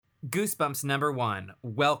Goosebumps number 1,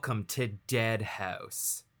 Welcome to Dead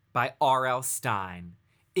House by R.L. Stine.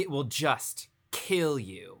 It will just kill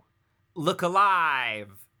you. Look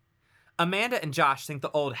alive! Amanda and Josh think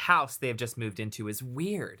the old house they have just moved into is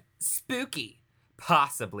weird, spooky,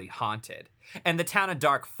 possibly haunted. And the town of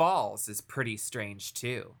Dark Falls is pretty strange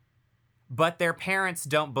too. But their parents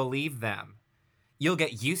don't believe them. You'll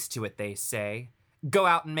get used to it, they say. Go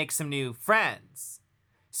out and make some new friends.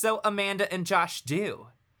 So Amanda and Josh do.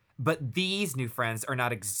 But these new friends are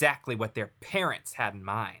not exactly what their parents had in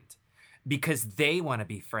mind. Because they want to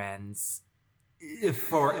be friends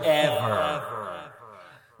forever.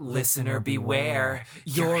 Listener beware,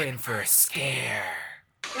 you're in for a scare.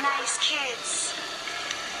 Nice kids.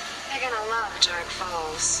 They're gonna love Dark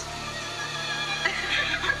Falls.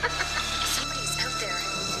 Somebody's out there.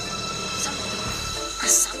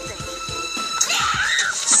 Something.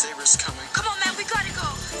 Saber's coming. Come on, man, we gotta go.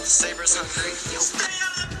 Saber's hungry. Stay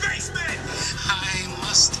out of the basement! I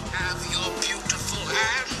must have your beautiful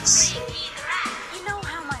hands. You know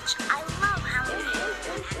how much I love Halloween.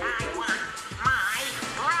 And I want my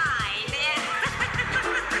bride.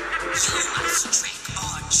 You must trick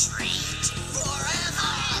or treat forever.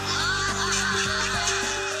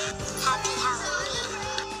 Happy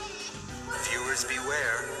Halloween. Viewers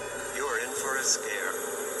beware. You're in for a scare.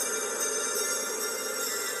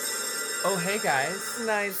 Oh, hey guys.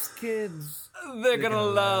 Nice kids. They're gonna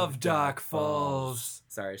love Dark Falls.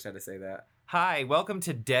 Sorry, I just had to say that. Hi, welcome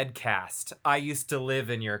to Deadcast. I used to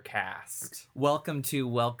live in your cast. Welcome to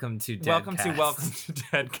Deadcast. Welcome to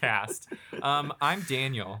Deadcast. I'm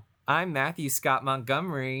Daniel. I'm Matthew Scott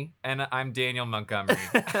Montgomery. And I'm Daniel Montgomery.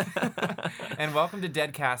 And welcome to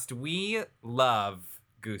Deadcast. We love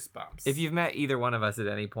Goosebumps. If you've met either one of us at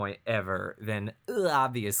any point ever, then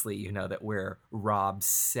obviously you know that we're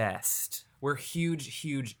Rob-cessed. We're huge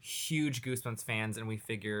Goosebumps fans, and we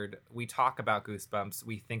figured we talk about Goosebumps,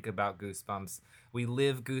 we think about Goosebumps, we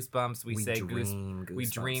live Goosebumps, we say dream we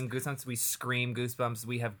dream Goosebumps, we scream Goosebumps,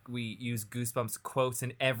 we use Goosebumps quotes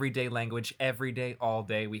in everyday language, every day, all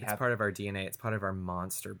day. It's part of our DNA. It's part of our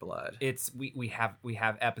monster blood. We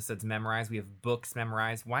have episodes memorized, we have books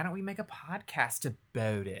memorized. Why don't we make a podcast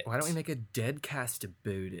about it? Why don't we make a Deadcast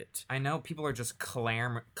about it? I know people are just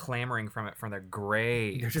clamoring from their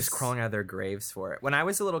graves. They're just crawling out of their graves for it. When I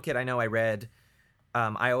was a little kid, I know I read.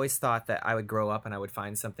 I always thought that I would grow up and I would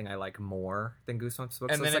find something I like more than Goosebumps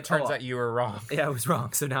books. And so then it turns out you were wrong. Yeah, I was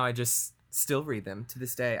wrong. So now I just still read them to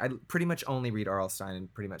this day. I pretty much only read R.L. Stine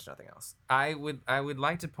and pretty much nothing else. I would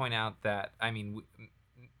like to point out that, I mean,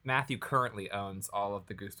 Matthew currently owns all of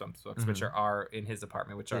the Goosebumps books, which are in his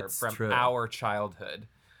apartment, which are from our childhood.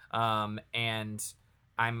 And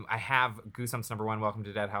I have Goosebumps number 1, Welcome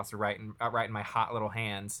to Dead House, right in my hot little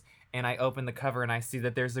hands. And I open the cover and I see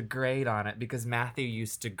that there's a grade on it because Matthew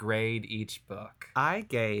used to grade each book. I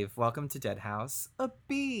gave Welcome to Dead House a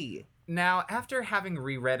B. Now, after having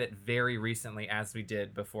reread it very recently, as we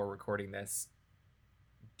did before recording this,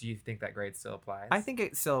 do you think that grade still applies? I think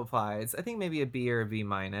it still applies. I think maybe a B or a B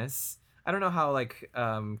minus. I don't know how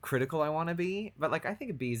critical I want to be, but I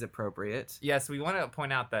think a B is appropriate. Yes, we want to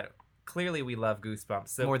point out that clearly we love Goosebumps.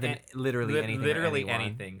 So more than literally anything. Literally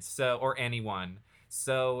anything. So, or anyone.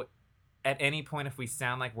 So at any point, if we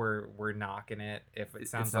sound like we're knocking it, if it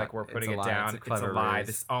sounds like we're putting it down, it's a lie.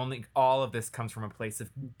 All of this comes from a place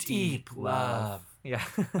of deep love. Yeah.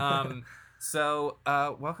 So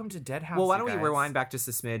welcome to Dead House. Well, why don't we rewind back just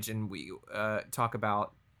a smidge and we talk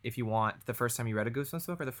about, if you want, the first time you read a Goosebumps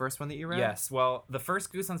book or the first one that you read? Yes. Well, the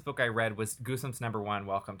first Goosebumps book I read was Goosebumps number 1,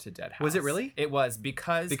 Welcome to Dead House. Was it really? It was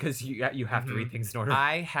because you have to read things in order.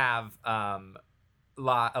 I have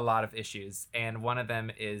a lot of issues, and one of them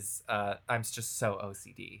is I'm just so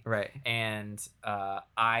OCD, right? And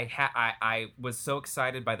I was so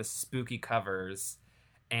excited by the spooky covers,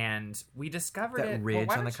 and we discovered that ridge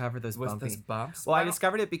on the cover, those bumps. Well, I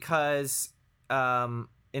discovered it because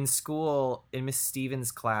in school, in Miss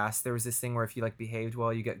Stevens' class, there was this thing where if you behaved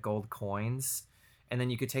well, you get gold coins. And then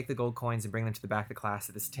you could take the gold coins and bring them to the back of the class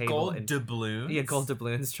at this table. Gold doubloons? Yeah, gold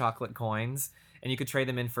doubloons, chocolate coins. And you could trade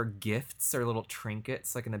them in for gifts or little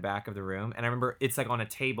trinkets, in the back of the room. And I remember it's on a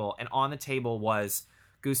table. And on the table was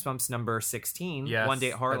Goosebumps number 16, yes, One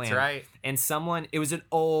Day at Heartland. That's right. And it was an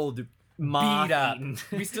old moth-eaten.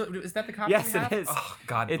 Is that the copy? Yes, we have? it is. Oh,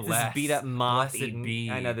 God bless. It's this beat up moth-eaten. Be.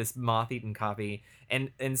 I know, this moth-eaten copy.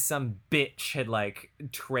 And some bitch had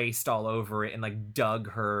traced all over it and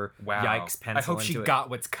dug her yikes pencil into it. I hope she got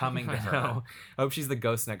what's coming to her. I hope she's the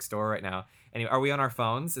ghost next door right now. Anyway, are we on our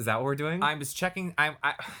phones? Is that what we're doing? I was checking.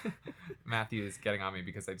 Matthew is getting on me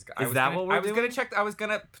because what we're doing? I was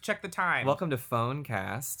gonna check the time. Welcome to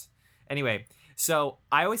Phonecast. Anyway, So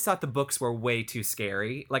I always thought the books were way too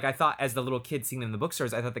scary. Like I thought, as the little kid seeing them in the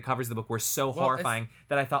bookstores, I thought the covers of the book were so horrifying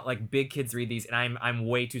that I thought like big kids read these, and I'm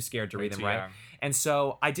way too scared to read them, right? young. And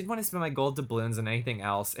so I didn't want to spend my gold doubloons on anything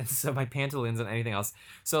else, and so my pantaloons on anything else.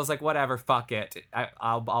 So I was like, whatever, fuck it.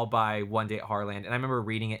 I'll buy One Day at Heartland. And I remember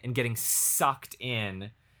reading it and getting sucked in.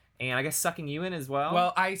 And I guess sucking you in as well.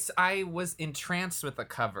 Well, I was entranced with the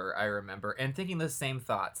cover, I remember, and thinking the same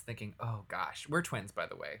thoughts, thinking, oh gosh, we're twins, by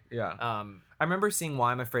the way. Yeah. I remember seeing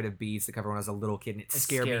Why I'm Afraid of Bees, the cover, when I was a little kid, and it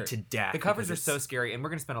scared me to death. The covers are so scary, and we're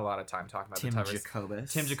going to spend a lot of time talking about Tim the covers.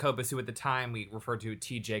 Jacobus. Tim Jacobus, who at the time we referred to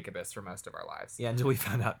T. Jacobus for most of our lives. Yeah, until we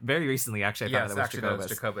found out very recently, actually, I found out that actually, was Jacobus. that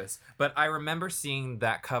was Jacobus. But I remember seeing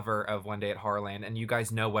that cover of One Day at Heartland, and you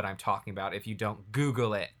guys know what I'm talking about if you don't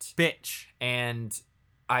Google it. Bitch. And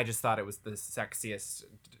I just thought it was the sexiest,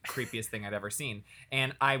 creepiest thing I'd ever seen,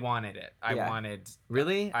 and I wanted it. I wanted.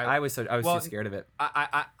 Really? I was too scared of it.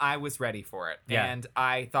 I was ready for it, Yeah. and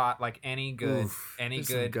I thought like any good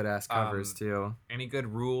ass covers too. Any good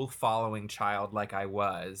rule following child like I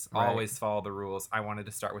was, Right. always follow the rules. I wanted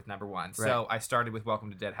to start with number one, so I started with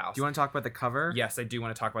Welcome to Dead House. Do you want to talk about the cover? Yes, I do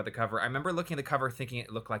want to talk about the cover. I remember looking at the cover, thinking it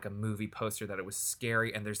looked like a movie poster, that it was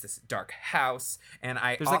scary, and there's this dark house, and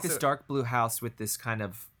There's like this dark blue house with this kind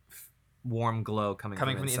of warm glow coming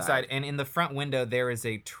from the inside, and in the front window there is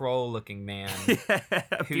a troll-looking man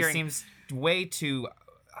who seems way too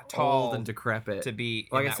tall old and decrepit to be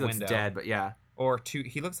well, in I guess that he looks window. dead, but yeah. Or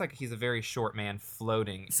he looks like he's a very short man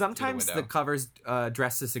floating. Sometimes through the window. covers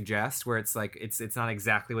dress to suggest, where it's like it's not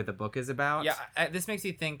exactly what the book is about. Yeah, this makes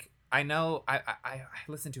me think. I know. I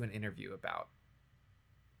listened to an interview about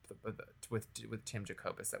with Tim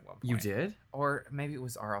Jacobus at one point. You did? Or maybe it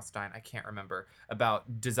was R.L. Stein. I can't remember,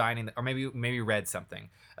 about designing, or maybe read something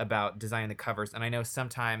about designing the covers. And I know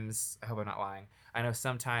sometimes, I hope I'm not lying, I know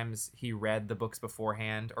sometimes he read the books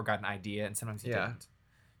beforehand or got an idea, and sometimes he didn't.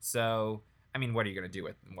 So, I mean, what are you going to do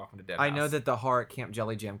with Welcome to Dead House? I know that the horror at Camp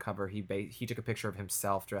Jelly Jam cover, he took a picture of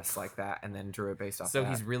himself dressed like that and then drew it based off So that.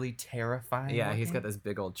 he's really terrifying. Yeah, he's looking? got this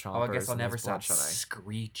big old chompers. Oh, I guess I'll and never this stop bloodshot eye.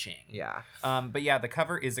 screeching. Yeah. But yeah, the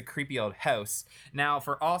cover is a creepy old house. Now,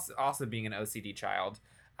 for also being an OCD child,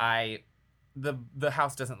 the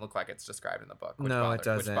house doesn't look like it's described in the book. It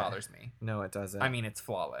doesn't. Which bothers me. No, it doesn't. I mean, it's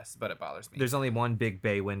flawless, but it bothers me. There's only one big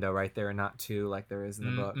bay window right there, not two like there is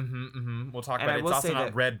in the book. We'll talk And about I it. will It's also say not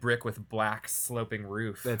that- red brick with black sloping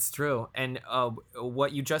roof. That's true. And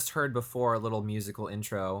what you just heard before, a little musical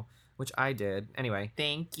intro, which I did. Anyway.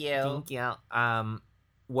 Thank you. Thank you.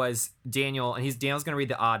 Was Daniel, and Daniel's going to read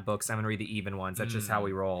the odd books. I'm going to read the even ones. That's just how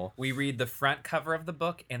we roll. We read the front cover of the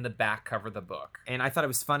book and the back cover of the book. And I thought it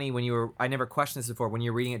was funny I never questioned this before, when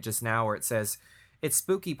you're reading it just now, where it says, it's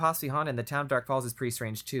spooky, possibly haunted, and the town of Dark Falls is pretty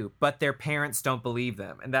strange too, but their parents don't believe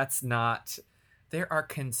them. And that's not... There are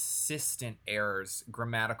consistent errors,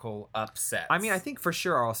 grammatical upsets. I mean, I think for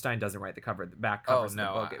sure R.L. Stein doesn't write the back covers of the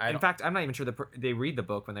book. In fact, I'm not even sure they read the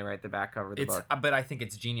book when they write the back cover of the book. But I think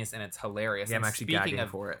it's genius and it's hilarious. Yeah, and I'm actually speaking gagging of,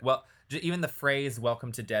 for it. Well, even the phrase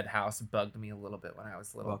 "Welcome to Dead House" bugged me a little bit when I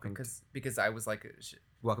was little, because I was like,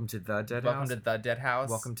 Welcome to the Dead "Welcome House? to the Dead House."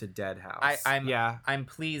 Welcome to Dead House. I'm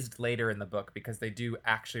pleased later in the book because they do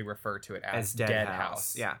actually refer to it as Dead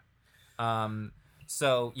House. Yeah.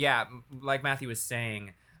 So yeah, like Matthew was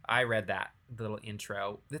saying, I read that little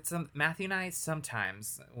intro. Matthew and I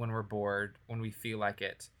sometimes, when we're bored, when we feel like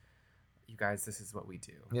it, you guys, this is what we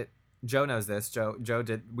do. Joe knows this.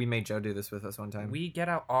 We made Joe do this with us one time. We get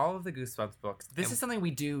out all of the Goosebumps books. This is something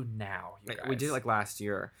we do now, you guys. We did it like last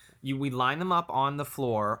year. We line them up on the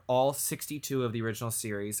floor, all 62 of the original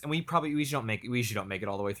series, and we usually don't make it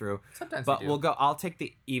all the way through. Sometimes but we do. we'll go. I'll take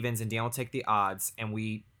the evens, and Dan will take the odds, and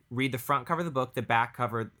we read the front cover of the book, the back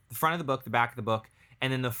cover, the front of the book, the back of the book,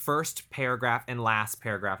 and then the first paragraph and last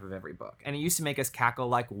paragraph of every book. And it used to make us cackle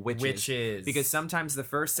like witches. Because sometimes the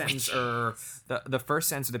first sentence or the first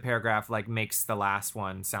sentence of the paragraph like makes the last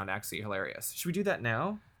one sound actually hilarious. Should we do that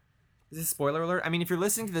now? Is this a spoiler alert? I mean, if you're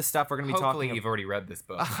listening to this stuff, we're going to be Hopefully talking... you've already read this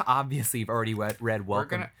book. Obviously, you've already read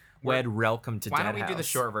Welcome to Dead House. Why don't we do the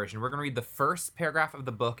short version? We're going to read the first paragraph of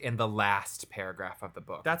the book and the last paragraph of the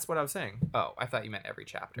book. That's what I was saying. Oh, I thought you meant every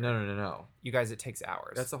chapter. No. You guys, it takes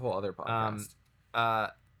hours. That's a whole other podcast.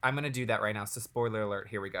 I'm gonna do that right now. So spoiler alert.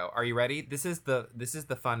 Here we go. Are you ready? This is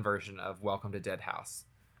the fun version of Welcome to Dead House.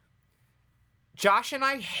 Josh and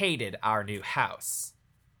I hated our new house.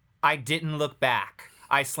 I didn't look back.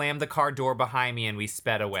 I slammed the car door behind me and we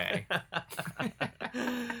sped away.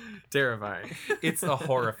 Terrifying. It's a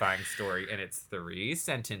horrifying story, and it's 3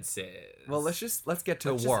 sentences. Well, let's get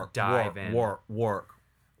to Let's just work. dive in. Work.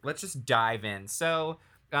 Let's just dive in. So,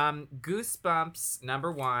 Goosebumps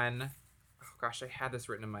number 1. Oh gosh, I had this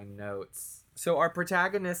written in my notes. So our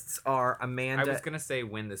protagonists are Amanda. I was gonna say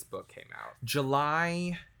when this book came out.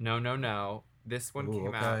 July. No. This one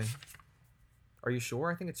came out. Are you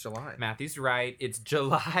sure? I think it's July. Matthew's right. It's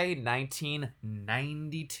July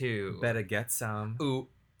 1992. Better get some. Ooh.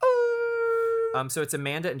 So it's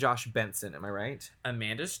Amanda and Josh Benson. Am I right?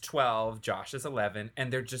 Amanda's 12, Josh is 11,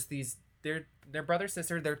 and they're just they're brother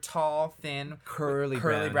sister. They're tall, thin, Curly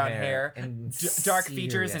brown hair, and dark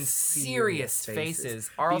features and serious faces.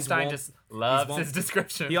 R.L. These Stein won't- just loves won't- his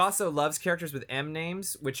description. He also loves characters with M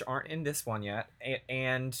names, which aren't in this one yet,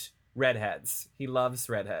 and redheads. He loves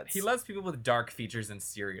redheads. He loves people with dark features and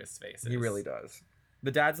serious faces. He really does. The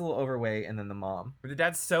dad's a little overweight, and then the mom. The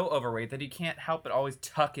dad's so overweight that he can't help but always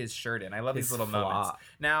tuck his shirt in. I love His these little flop. moments.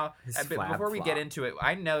 Now, His before flab we flop. get into it,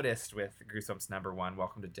 I noticed with Goosebumps #1,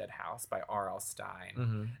 Welcome to Dead House by R.L.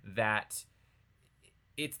 Stein, that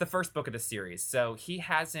it's the first book of the series. So he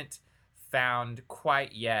hasn't found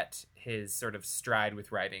quite yet his sort of stride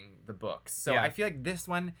with writing the books. So Yeah. I feel like this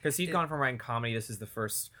one... Because he'd gone from writing comedy. This is the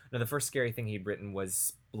first... No, the first scary thing he'd written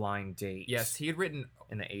was Blind Date. Yes, he had written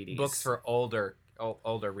in the 80s. books for older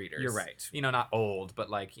readers. You're right. You know, not old, but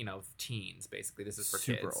like, you know, teens, basically. This is for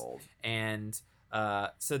Super kids. old. And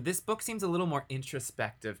so this book seems a little more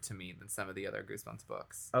introspective to me than some of the other Goosebumps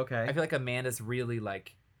books. Okay. I feel like Amanda's really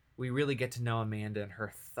like, we really get to know Amanda and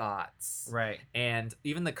her thoughts. Right. And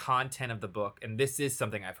even the content of the book, and this is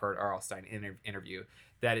something I've heard R.L. Stein interview,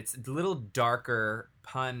 that it's a little darker,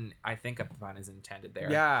 I think a pun is intended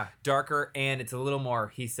there. Yeah. Darker, and it's a little more,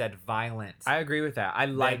 he said, violent. I agree with that. I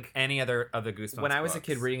like... any other of the Goosebumps When I was a books.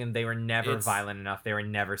 kid reading them, they were never It's- violent enough. They were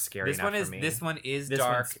never scary enough for me. This one is This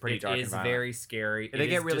dark. one's pretty It dark and is violent. very scary. They It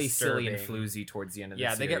get is really silly and disturbing. floozy towards the end of the Yeah,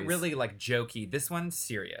 series. they get really like jokey. This one's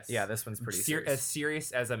serious. Yeah, this one's pretty As serious.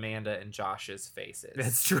 serious as Amanda and Josh's faces.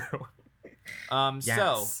 That's true.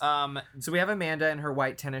 Yes. So we have Amanda in her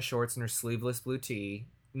white tennis shorts and her sleeveless blue tee.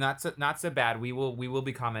 not so bad. We will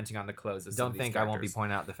be commenting on the clothes of some Don't of these think I won't be characters.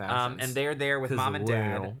 pointing out the fashions. And they're there with 'Cause mom and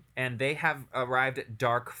dad, well. and they have arrived at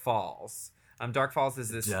Dark Falls. Dark Falls is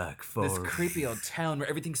this creepy old town where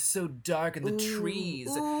everything's so dark and the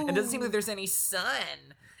trees, and it doesn't seem like there's any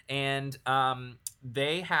sun. And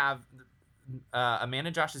they have Amanda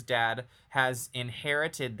and Josh's dad has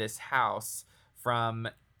inherited this house from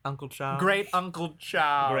Uncle Charles. Great Uncle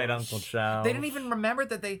Charles. Great Uncle Charles. They didn't even remember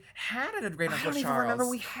that they had a Great I Uncle don't Charles. even remember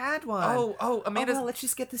we had one. Amanda's well, let's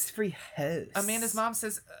just get this free house. Amanda's mom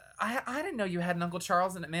says, I didn't know you had an Uncle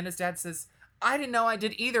Charles. And Amanda's dad says, I didn't know I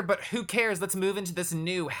did either, but who cares? Let's move into this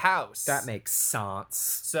new house. That makes sense.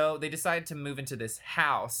 So they decided to move into this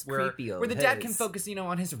house where Creepy old the dad house. can focus,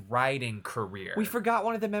 on his writing career. We forgot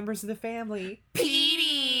one of the members of the family.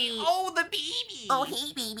 Petey! Oh, the baby! Oh,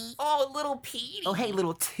 hey, baby. Oh, little Petey! Oh, hey,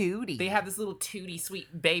 little Tootie. They have this little tootie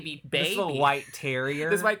sweet baby. This little white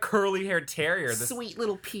terrier. This white curly-haired terrier. This sweet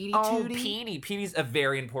little Petey Oh, Tootie. Petey. Petey's a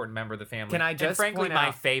very important member of the family. Can I and just frankly, point my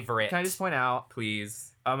out- favorite. Can I just point out? Please.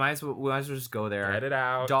 We might as well just go there. Get it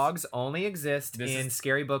out. Dogs only exist This in is-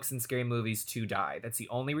 scary books and scary movies to die. That's the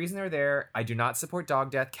only reason they're there. I do not support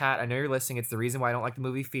dog death. Cat, I know you're listening. It's the reason why I don't like the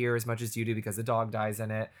movie Fear as much as you do, because the dog dies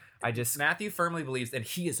in it. I just... Matthew firmly believes, and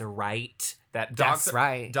he is right, that That's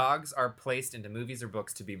right. dogs are placed into movies or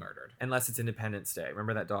books to be murdered. Unless it's Independence Day.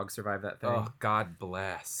 Remember that dog survived that thing? Oh, God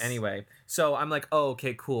bless. Anyway, so I'm like, oh,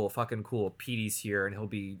 okay, cool. Fucking cool. Petey's here, and he'll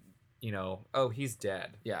be, Oh, he's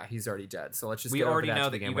dead. yeah, he's already dead. So let's just We get over already that know to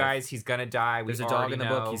that, begin you with. guys, he's gonna die. There's we a dog already in the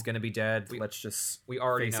know. book. He's going to be dead. Let's just We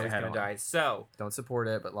already face know it he's head gonna on. die. So, Don't support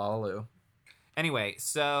it, but laloo. anyway,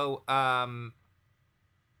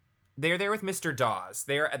 they're there with Mr. Dawes.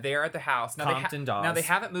 They're at the house. Now Compton Dawes. Now they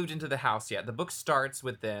haven't moved into the house yet. The book starts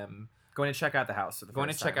with them Going to check out the house for the going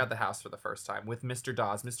to first check time. out the house for the first time with Mr.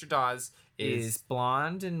 Dawes. Mr. Dawes Is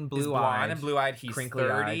blonde and is blue-eyed. blonde and blue-eyed. He's crinkly-eyed,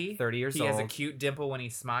 30. 30 years He has a old. cute dimple when he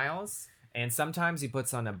smiles. And sometimes he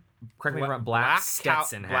puts on a, correct me if I'm wrong, Black black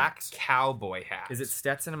Stetson hat. black cowboy hat. Is it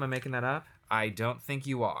Stetson? Am I making that up? I don't think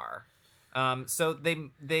you are. So they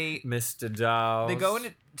Mr. Dawes. they go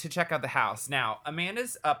in to check out the house. Now,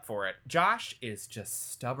 Amanda's up for it. Josh is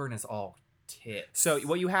just stubborn as all tits. So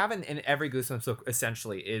what you have in every Goosebumps book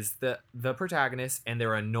essentially is the protagonist and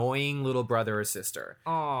their annoying little brother or sister.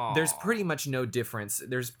 Aww. There's pretty much no difference.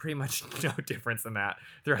 There's pretty much no difference in that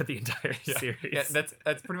throughout the entire series. Yeah, that's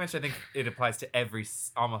pretty much. I think it applies to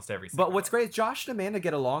almost every. But what's great is Josh and Amanda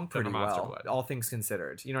get along pretty Monster well, Blood. all things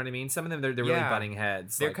considered. You know what I mean? Some of them they're really Yeah. butting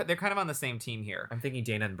heads. They're Like, they're kind of on the same team here. I'm thinking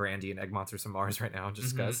Dana and Brandy and Egg Monsters from Mars right now,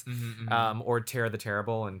 just because. mhm. Or Tara the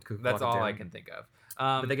Terrible and Cuckoo That's Clock of all I Doom. can think of.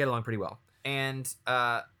 But they get along pretty well. And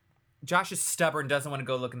Josh is stubborn, doesn't want to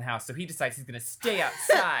go look in the house, so he decides he's going to stay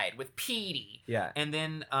outside with Petey. Yeah. And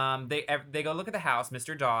then they go look at the house,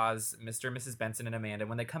 Mr. Dawes, Mr. and Mrs. Benson, and Amanda.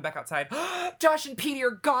 When they come back outside, Josh and Petey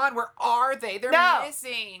are gone. Where are they? They're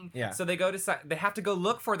missing. Yeah. So they have to go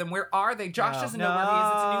look for them. Where are they? Josh doesn't know where he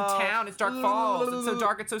is. It's a new town. It's Dark Falls. It's so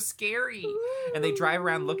dark. It's so scary. And they drive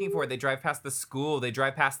around looking for it. They drive past the school. They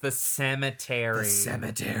drive past the cemetery.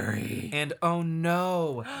 And oh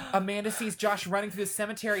no, Amanda sees Josh running through the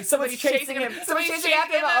cemetery. Somebody's chasing him. Somebody's chasing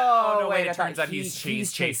after him. Oh no, wait! It turns out he's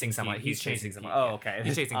chasing someone. He's chasing someone. Oh, okay.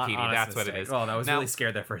 He's chasing Petey. That's what it is. Oh, I was Now, really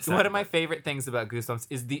scared there for a second. One of my favorite things about Goosebumps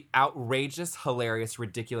is the outrageous, hilarious,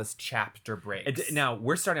 ridiculous chapter breaks. Now,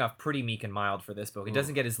 we're starting off pretty meek and mild for this book. It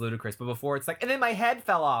doesn't get as ludicrous, but before it's like, and then my head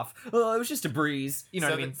fell off. Oh, it was just a breeze. You know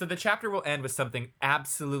what I mean? So the chapter will end with something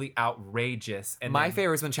absolutely outrageous. And My then-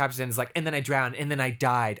 favorite is when chapters end is like, and then I drowned, and then I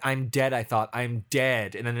died. I'm dead, I thought. I'm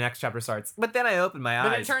dead. And then the next chapter starts, but then I opened my eyes.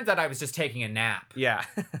 But it turns out I was just taking a nap. Yeah.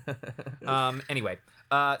 Anyway,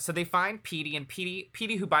 so they find Petey, and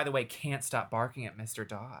Petey, who, by the way, can't stop barking at Mr.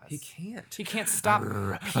 Dawes. He can't. He can't stop.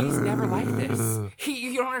 Petey's never like this.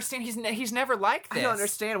 You don't understand. He's never like this. I don't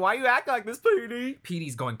understand. Why you act like this, Petey?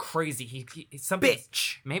 Petey's going crazy. He something.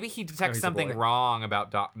 Bitch. Maybe he detects he's a something boy. wrong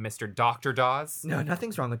about Mr. Dr. Dawes. No,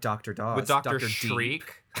 nothing's wrong with Dr. Dawes. With Dr. Deep.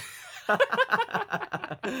 Shriek.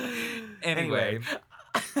 Anyway.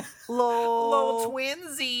 Little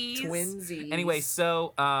twinsies. Twinsies. Anyway,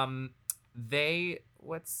 so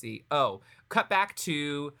let's see. Oh, cut back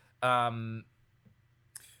to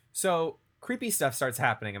So creepy stuff starts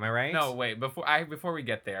happening, am I right? no, wait, before we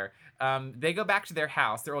get there. They go back to their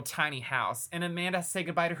house, their old tiny house, and Amanda has to say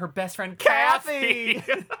goodbye to her best friend Kathy.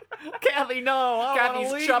 Kathy, no. I don't wanna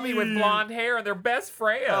Kathy's chubby with leave. blonde hair, and they're best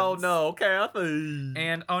friends. Oh no, Kathy.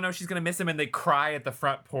 And oh no, she's gonna miss him, and they cry at the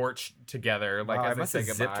front porch together, like Wow, as I they must say have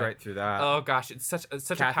goodbye. zipped right through that. Oh gosh, it's such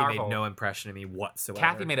Kathy a powerful. made no impression on me whatsoever.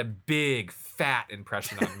 Kathy made a big fat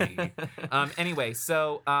impression on me. Anyway,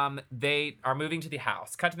 so they are moving to the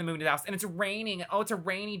house. Cut to them moving to the house, and it's raining. Oh, it's a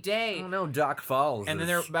rainy day. Oh no, Dark Falls. And then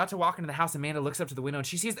they're about to walk into the house. Amanda looks up to the window and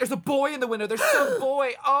she sees there's a boy in the window. There's some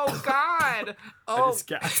boy. Oh God. I Oh, just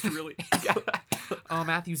gasped really. oh,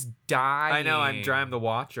 Matthew's dying. I know, I'm the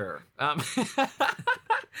Watcher.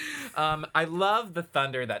 I love the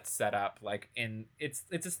thunder that's set up. Like it's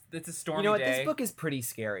a stormy You know what? day. This book is pretty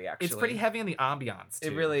scary, actually. It's pretty heavy on the ambiance. Too.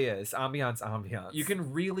 It really is. Ambiance. You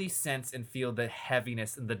can really sense and feel the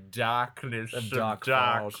heaviness and the darkness Of of Dark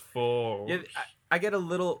Dark Falls. Falls. Yeah, I get a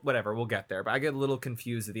little, whatever, we'll get there, but I get a little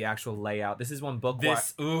confused with the actual layout. This is one book where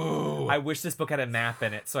I wish this book had a map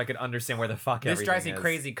in it so I could understand where the fuck This everything drives me is.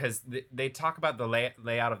 crazy because they talk about the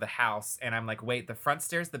layout of the house, and I'm like, wait, the front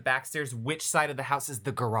stairs, the back stairs, which side of the house is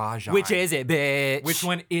the garage on? Which is it, bitch? Which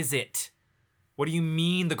one is it? What do you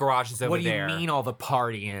mean the garage is over What do there? you mean all the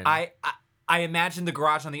partying? I imagine the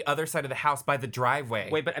garage on the other side of the house by the driveway.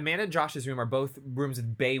 Wait, but Amanda and Josh's room are both rooms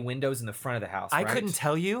with bay windows in the front of the house, I right? couldn't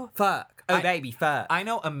tell you. Fuck. Oh, I- baby, fuck. I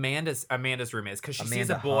know Amanda's room is because she sees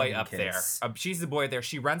a Amanda boy up there. Hodgkins. She sees a boy there.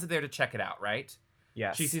 She runs up there to check it out, right?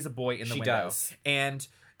 Yes. She sees a boy in the She window. does. And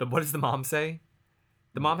What does the mom say?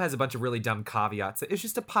 The mom has a bunch of really dumb caveats. It's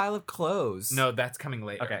just a pile of clothes. no, that's coming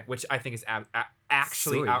later. Okay. Which I think is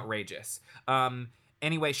actually Silly. outrageous.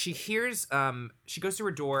 Anyway, she hears. She goes to her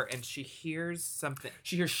door and she hears something.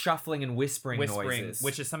 She hears shuffling and whispering noises.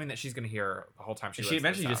 Which is something that she's going to hear the whole time she And lives she in this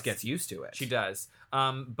eventually just house. gets used to it. She does.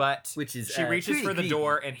 But Which is, she reaches pretty for the creepy.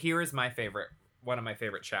 door, and here is my favorite. One of my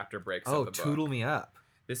favorite chapter breaks. Oh, of the book. toodle me up.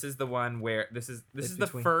 This is the one where this is It's the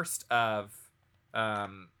between- first of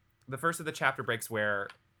the chapter breaks where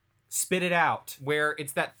Spit it out.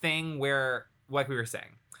 it's that thing where, like we were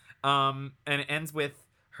saying, and it ends with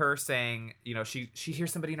her saying, you know, she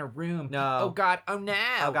hears somebody in her room. No. Oh God. Oh no.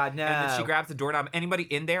 Oh, God, no. And then she grabs the doorknob. Anybody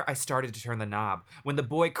in there? I started to turn the knob when the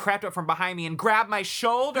boy crept up from behind me and grabbed my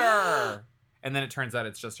shoulder. And then it turns out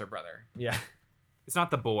it's just her brother. Yeah. It's not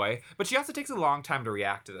the boy, but she also takes a long time to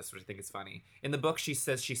react to this, which I think is funny. In the book, she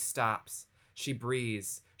says she stops, she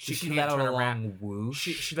breathes, she She can't let out turn a around. long whoosh.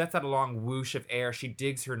 She lets out a long whoosh of air. She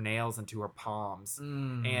digs her nails into her palms,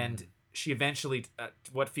 and she eventually,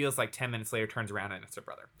 what feels like 10 minutes later, turns around and it's her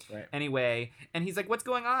brother. Right. Anyway, and he's like, "What's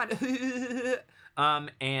going on?"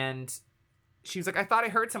 And she's like, "I thought I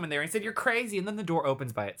heard someone there." And he said, "You're crazy." And then the door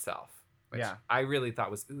opens by itself, which Yeah. I really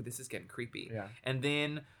thought was, ooh, this is getting creepy. Yeah. And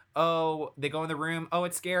then, oh, they go in the room. Oh,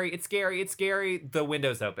 it's scary. It's scary. It's scary. The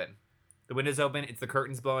window's open. The window's open. It's the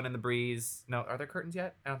curtains blowing in the breeze. No, are there curtains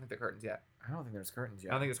yet? I don't think there are curtains yet. I don't think there's curtains yet.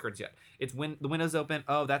 I don't think there's curtains yet. It's when the window's open.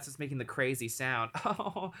 Oh, that's what's making the crazy sound.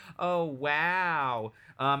 Oh, wow.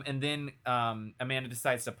 And then Amanda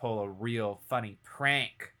decides to pull a real funny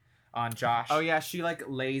prank on Josh. Oh yeah, she like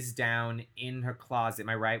lays down in her closet. Am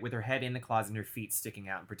I right? With her head in the closet and her feet sticking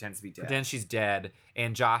out, and pretends to be dead. Pretends she's dead,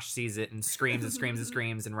 and Josh sees it and screams and screams and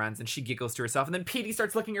screams and runs, and she giggles to herself, and then Petey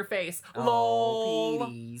starts licking her face. Oh, Lol.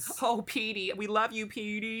 Petey's. Oh, Petey, we love you,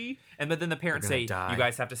 Petey. And then the parents They're say, gonna die. "You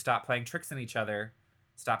guys have to stop playing tricks on each other.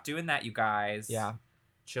 Stop doing that, you guys. Yeah.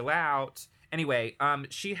 Chill out." Anyway,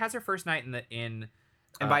 she has her first night in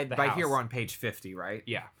And by the here house. we're on page 50, right?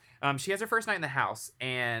 Yeah. She has her first night in the house,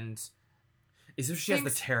 and Is this she has the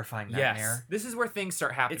Things- terrifying yes, nightmare? this is where things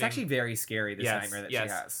start happening. It's actually very scary, this Yes, nightmare that yes. she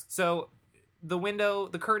has. So the window,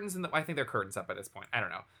 the curtains, I think they're curtains up at this point. I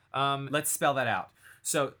don't know. Let's spell that out.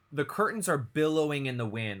 So the curtains are billowing in the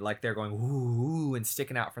wind, like they're going ooh and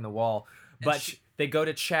sticking out from the wall. But they go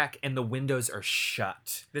to check and the windows are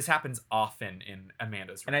shut. This happens often in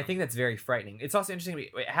Amanda's room. And I think that's very frightening. It's also interesting.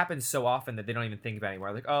 It happens so often that they don't even think about it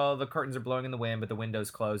anymore. Like, oh, the curtains are blowing in the wind, but the window's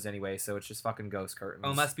closed anyway, so it's just fucking ghost curtains.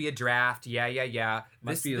 Oh, must be a draft. Yeah.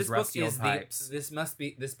 Must be those rusty old pipes. This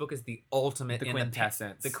book is the ultimate The in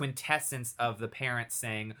quintessence. the quintessence of the parents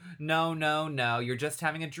saying, no, you're just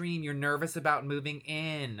having a dream. You're nervous about moving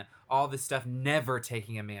in. All this stuff, never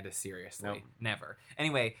taking Amanda seriously. Nope. Never.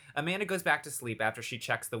 Anyway, Amanda goes back to sleep after she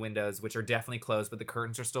checks the windows, which are definitely closed, but the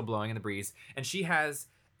curtains are still blowing in the breeze, and she has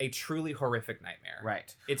a truly horrific nightmare.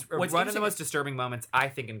 Right. It's What's one of the interesting most disturbing moments, I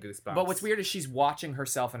think, in Goosebumps. But what's weird is she's watching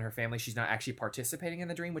herself and her family. She's not actually participating in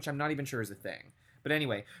the dream, which I'm not even sure is a thing. But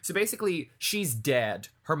anyway, so basically, she's dead.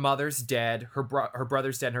 Her mother's dead. Her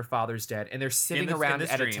brother's dead. And her father's dead. And they're sitting this around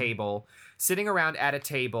at a dream. table,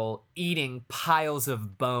 eating piles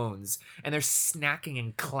of bones, and they're snacking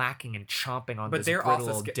and clacking and chomping on. But those they're brittle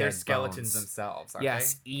also old they're dead skeletons bones. themselves, aren't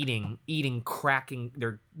Yes, they? eating, cracking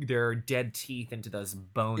their dead teeth into those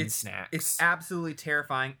bone snacks. It's absolutely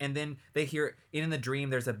terrifying. And then they hear in the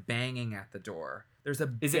dream there's a banging at the door. There's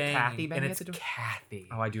a Is it banging, Kathy banging and at the door? Kathy.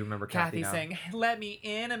 Oh, I do remember Kathy now. saying, "Let me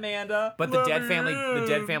in, Amanda." But the Let dead me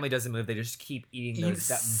family in." doesn't move. They just keep eating You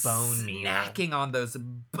that bone meal. snacking on those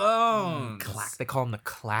bones. Clack. They call them the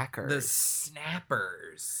clackers. The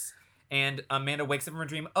snappers. And Amanda wakes up from her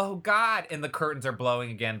dream. Oh God! And the curtains are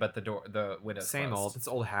blowing again, but the window's Same closed. old. It's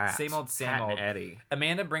old hat. Same old. Hat and Eddie.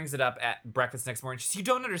 Amanda brings it up at breakfast next morning. She says, "You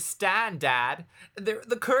don't understand, Dad.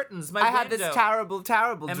 The curtains, my I had window." this terrible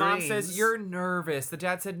And dream. Mom says, "You're nervous." The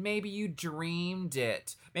dad said, "Maybe you dreamed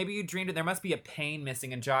it. Maybe you dreamed it. There must be a pane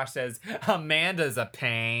missing." And Josh says, "Amanda's a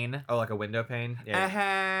pane." Oh, like a window pane?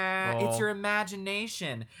 Uh-huh. Oh. It's your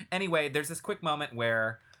imagination. Anyway, there's this quick moment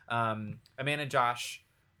where Amanda and Josh,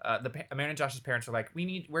 Amanda and Josh's parents are like,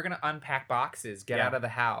 we're gonna unpack boxes, get Yeah. out of the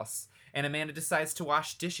house. And Amanda decides to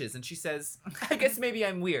wash dishes, and she says, "I guess maybe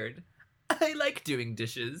I'm weird. I like doing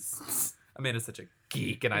dishes." Amanda's such a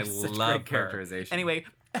geek, and I Such love great her. characterization. Anyway,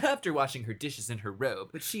 after washing her dishes in her robe,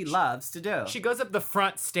 Which she loves to do. she goes up the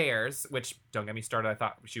front stairs, which, don't get me started, I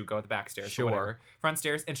thought she would go up the back stairs. but Sure. whatever. Front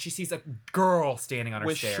stairs, and she sees a girl standing on her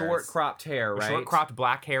with stairs. short cropped hair, With right? short cropped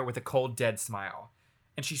black hair with a cold, dead smile.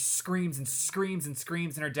 And she screams and screams and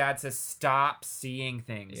screams, and her dad says, "Stop seeing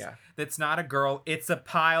things. Yeah. That's not a girl, it's a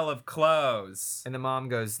pile of clothes." And the mom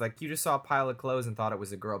goes, like, you just saw a pile of clothes and thought it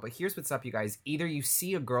was a girl. But here's what's up, you guys. Either you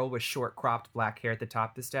see a girl with short cropped black hair at the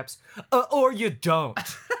top of the steps, or you don't.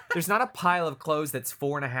 There's not a pile of clothes that's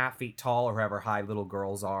 4.5 feet tall or however high little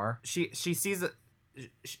girls are. She sees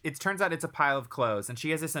it turns out it's a pile of clothes, and she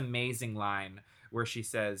has this amazing line where she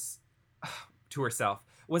says to herself,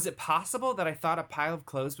 "Was it possible that I thought a pile of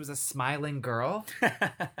clothes was a smiling girl?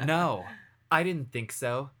 No, I didn't think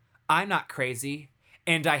so. I'm not crazy,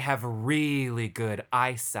 and I have really good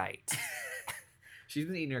eyesight." She's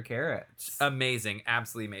been eating her carrots. Amazing,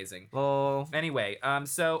 absolutely amazing. Oh, Anyway,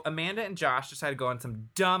 so Amanda and Josh decide to go on some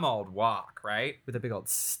dumb old walk, right? with a big old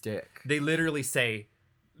stick. They literally say,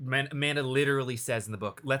 Amanda literally says in the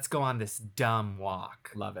book, "Let's go on this dumb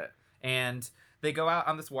walk." Love it. And they go out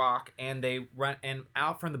on this walk, and they run, and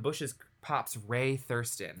out from the bushes pops Ray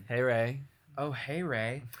Thurston. Hey, Ray. Oh, hey,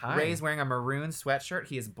 Ray. Hi. Ray's wearing a maroon sweatshirt.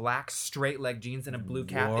 He has black straight-leg jeans and a blue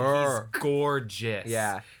cap, and Whoa. he's gorgeous.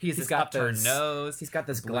 Yeah. He's He's got got upturned those- nose. He's got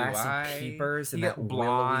those blue glassy eye. peepers and He that got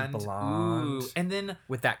willowy blonde. Ooh. And then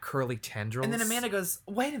with that curly tendrils. Amanda goes,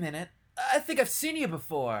 "Wait a minute. I think I've seen you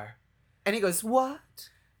before." and he goes, what?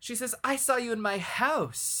 She says, "I saw you in my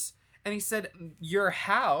house." And he said, "Your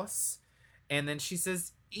house?" And then she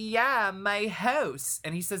says, "Yeah, my house."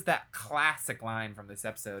 And he says that classic line from this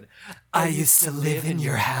episode, I used to live in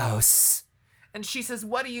your house. And she says,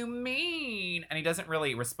 "What do you mean?" And he doesn't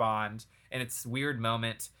really respond. And it's a weird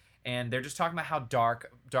moment. And they're just talking about how dark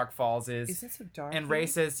Falls is. Is it so dark? And Ray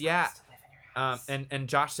says, "Yeah." And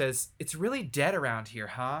Josh says, "It's really dead around here,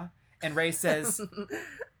 huh?" And Ray says,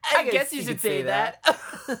 I guess you should say that.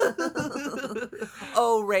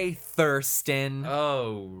 Oh, Ray Thurston.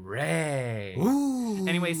 Oh, Ray. Ooh.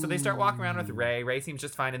 Anyway, so they start walking around with Ray. Ray seems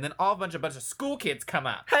just fine, and then all a bunch of school kids come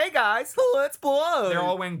up. Hey guys, let's blow. They're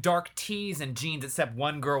all wearing dark tees and jeans, except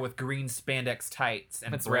one girl with green spandex tights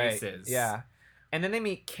and That's braces. right. Yeah. And then they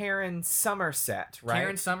meet Karen Somerset, right?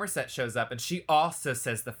 Karen Somerset shows up, and she also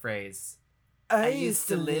says the phrase, I used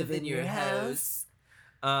to live in your house.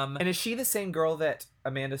 And is she the same girl that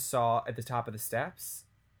Amanda saw at the top of the steps?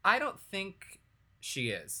 I don't think she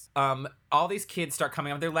is. All these kids start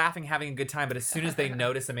coming up. They're laughing, having a good time, but as soon as they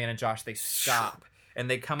notice Amanda and Josh, they stop. And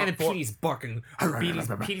they come up. And Petey's barking. Petey's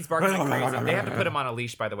barking like crazy. They have to put him on a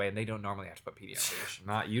leash, by the way, and they don't normally have to put Petey on a leash.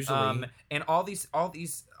 Not usually. And all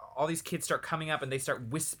these kids start coming up and they start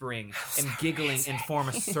whispering and giggling and form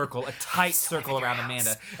a circle, a tight circle around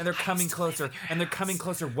Amanda. And they're coming closer and they're coming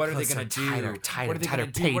closer. What are they going to do? Tighter, what are they tighter,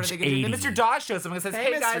 going to do? What are they going to do? And then Mr. Dawes shows up and says,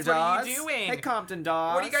 hey guys, what are you doing? Hey, Compton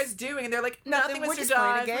Dawes. What are you guys doing? And they're like, nothing, We're Mr. just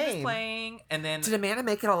Dawes. playing a We're just game." playing. And then Did Amanda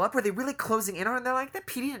make it all up? Were they really closing in on her? And they're like, that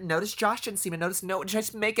Petey didn't notice. Josh didn't seem to notice. No, did I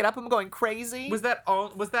just make it up? I'm going crazy. was that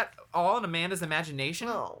all in Amanda's imagination?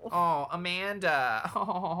 No. Oh, Amanda.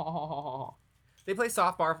 Oh. They play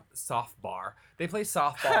softball. They play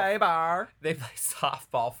softball. Hey, bar. They play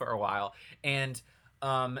softball for a while, and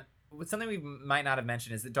something we might not have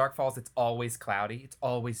mentioned is that Dark Falls. It's always cloudy. It's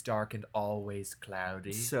always dark and always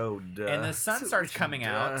cloudy. So duh. And the sun starts coming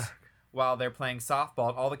out while they're playing softball.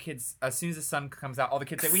 And all the kids, as soon as the sun comes out, all the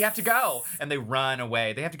kids say, "We have to go," and they run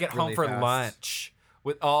away. They have to get home Really for fast. lunch.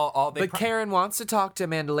 With all they. But Karen wants to talk to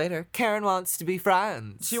Amanda later. Karen wants to be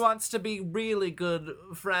friends. She wants to be really good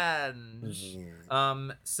friends.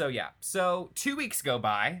 So yeah. So 2 weeks go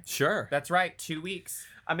by. Sure. That's right. 2 weeks.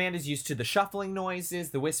 Amanda's used to the shuffling noises,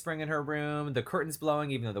 the whispering in her room, the curtains blowing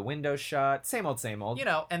even though the window's shut. Same old, same old. You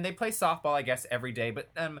know, and they play softball, I guess, every day. But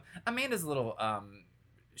Amanda's a little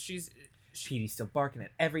she's Petey's still barking at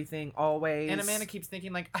everything, always. and Amanda keeps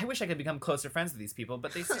thinking like, I wish I could become closer friends with these people,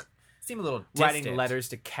 but they seem a little distant. writing letters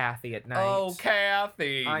to Kathy at night. Oh,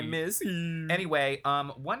 Kathy, I miss you. Anyway,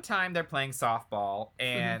 one time they're playing softball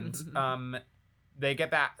and they get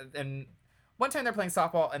back, and one time they're playing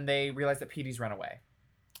softball and they realize that Petey's run away.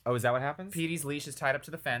 Oh, is that what happens? Petey's leash is tied up to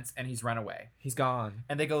the fence and he's run away. He's gone.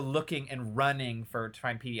 And they go looking and running to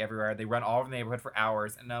find Petey everywhere. They run all over the neighborhood for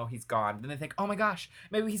hours and no, he's gone. Then they think, oh my gosh,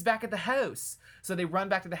 maybe he's back at the house. So they run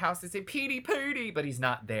back to the house. They say, Petey, but he's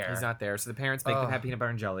not there. He's not there. So the parents make them Ugh. have peanut butter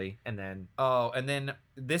and jelly, and then Oh, and then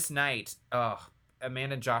this night,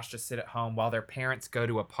 Amanda and Josh just sit at home while their parents go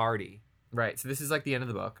to a party. right. So this is like the end of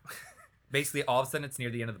the book. Basically, all of a sudden, it's near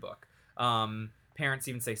the end of the book. Parents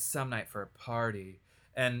even say, some night for a party.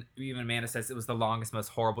 And even Amanda says it was the longest, most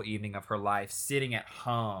horrible evening of her life, sitting at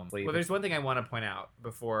home. Well, there's one thing I want to point out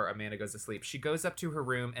before Amanda goes to sleep. She goes up to her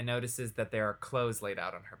room and notices that there are clothes laid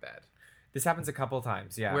out on her bed. This happens a couple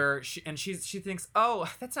times, yeah. Where she thinks,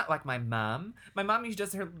 oh, that's not like my mom. My mom usually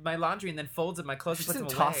does my laundry and then folds up my clothes She and puts them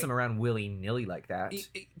doesn't away. toss them around willy-nilly like that.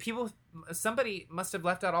 Somebody must have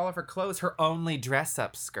left out all of her clothes. Her only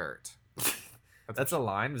dress-up skirt. That's a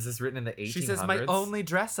line? Was this written in the 1800s? She says, my only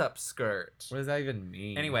dress-up skirt. What does that even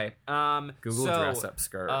mean? Anyway, Google so, dress-up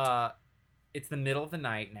skirt. It's the middle of the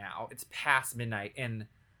night now. It's past midnight, and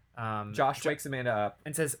Josh wakes Amanda up.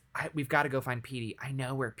 and says, we've got to go find Petey. I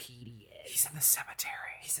know where Petey is. He's in the cemetery.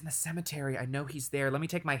 He's in the cemetery. I know he's there. Let me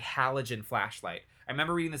take my halogen flashlight. I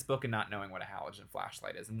remember reading this book and not knowing what a halogen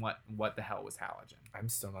flashlight is and what the hell was halogen. I'm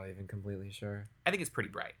still not even completely sure. I think it's pretty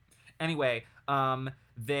bright. Anyway,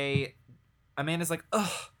 Amanda's like,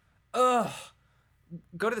 ugh,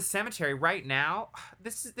 go to the cemetery right now.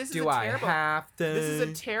 This is Do a I terrible. have to? This is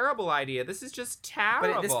a terrible idea. This is just terrible.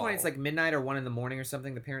 But at this point, it's like midnight or 1 in the morning or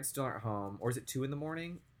something. The parents still aren't home. Or is it 2 in the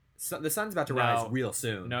morning? So, the sun's about to rise real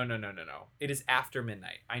soon. No. It is after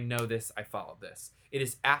midnight. I know this. I followed this. It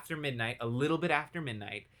is after midnight, a little bit after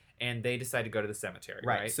midnight, and they decide to go to the cemetery,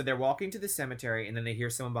 right? So they're walking to the cemetery, and then they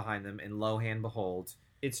hear someone behind them, and lo and behold,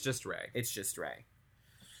 it's just Ray. it's just Ray.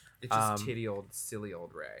 It's just silly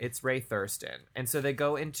old Ray. It's Ray Thurston. And so they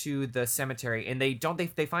go into the cemetery, and they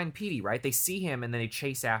find Petey, right? They see him, and then they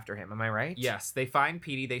chase after him. Am I right? Yes, they find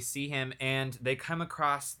Petey, they see him, and they come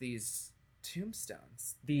across these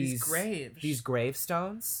tombstones. These graves. These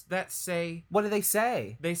gravestones? that say, What do they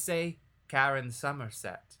say? they say, Karen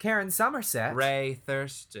Somerset, Karen Somerset? Ray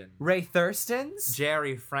Thurston, Ray Thurston's?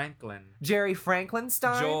 Jerry Franklin, Jerry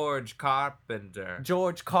Franklinstein? George Carpenter.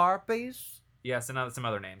 George Carpies? Yes, and some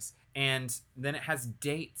other names. And then it has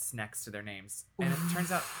dates next to their names. And it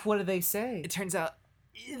turns out What do they say?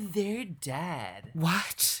 they're dead.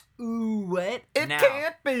 What? ooh, what? It Now,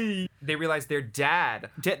 can't be. They realize their dad.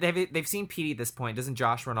 They've seen Petey at this point. Doesn't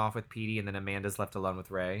Josh run off with Petey and then Amanda's left alone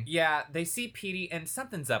with Ray? Yeah, they see Petey, and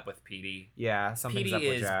something's up with Petey. Yeah, something's Petey up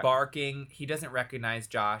with is Jack. barking. He doesn't recognize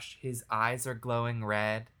Josh. His eyes are glowing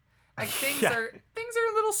red. Like things Yeah. are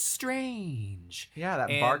a little strange. Yeah, that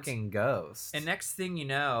And- barking ghost. And next thing you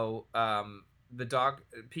know, the dog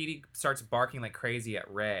Petey starts barking like crazy at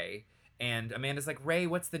Ray, and Amanda's like, "Ray,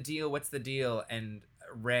 what's the deal? What's the deal?" And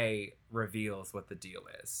Ray reveals what the deal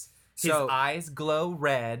is. His So- eyes glow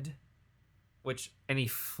red, which and he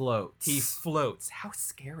floats. he floats. How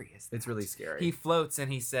scary is that? It's really scary. He floats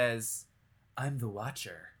and he says, "I'm the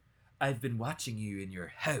Watcher. I've been watching you in your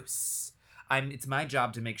house. It's my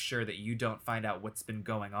job to make sure that you don't find out what's been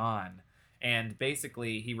going on." And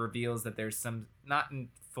basically, he reveals that there's some, not in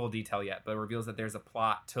full detail yet, but reveals that there's a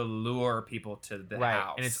plot to lure people to the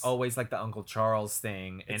house. And it's always like the Uncle Charles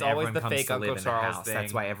thing. It's and always everyone the comes fake to Uncle live in Charles the house.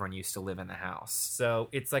 That's thing. why everyone used to live in the house. So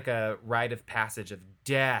it's like a rite of passage of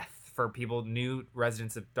death for people, new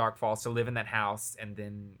residents of Dark Falls, to live in that house and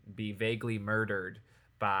then be vaguely murdered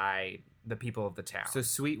by the people of the town. So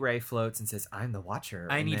Sweet Ray floats and says, "I'm the Watcher.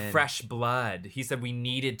 I And need then- fresh blood. He said we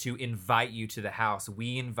needed to invite you to the house.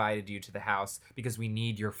 We invited you to the house because we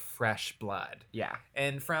need your fresh blood. Yeah.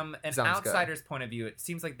 And from an Sounds good. outsider's point of view, it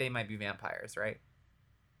seems like they might be vampires, right?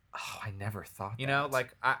 Oh, I never thought You that. know,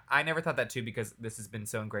 like I never thought that too because this has been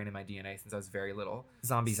so ingrained in my DNA since I was very little.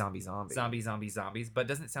 Zombie. Zombies. But it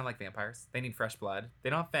doesn't sound like vampires. They need fresh blood. They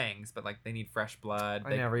don't have fangs, but like they need fresh blood. I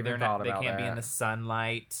They, never even they're thought They about can't be in that. the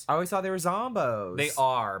sunlight. I always thought they were zombos. They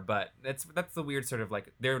are, but that's the weird sort of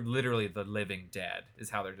like they're literally the living dead is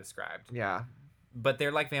how they're described. Yeah. But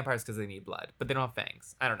they're like vampires because they need blood, but they don't have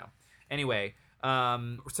fangs. I don't know. Anyway,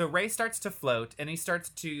 so Ray starts to float and he starts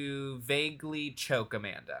to vaguely choke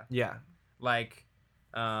Amanda. Yeah. Like,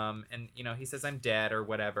 and you know, he says, "I'm dead" or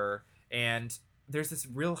whatever. And there's this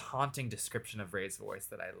real haunting description of Ray's voice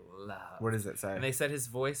that I love. What does it say? And they said his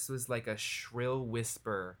voice was like a shrill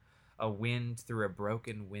whisper, a wind through a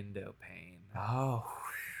broken window pane. Oh.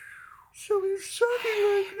 So he's sucking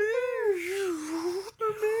like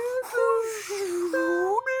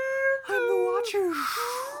I'm the Watcher.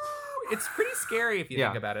 It's pretty scary if you Yeah.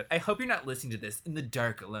 think about it. I hope you're not listening to this in the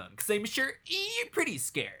dark alone, because I'm sure you're pretty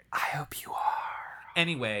scared. I hope you are.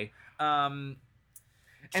 Anyway,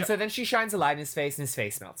 And so then she shines a light in his face, and his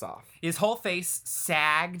face melts off. his whole face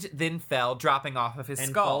sagged, then fell, dropping off of his And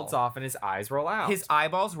skull. folds off, and his eyes roll out. His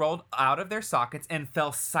eyeballs rolled out of their sockets and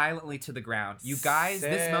fell silently to the ground. You guys,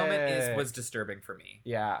 this moment Sick. was disturbing for me.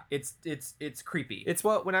 Yeah. It's creepy. It's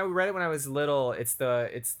what when I read it when I was little, it's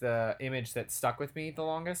the image that stuck with me the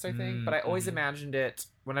longest, I think. But I always imagined it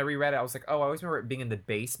when I reread it. I was like, oh, I always remember it being in the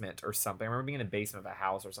basement or something. I remember being in the basement of a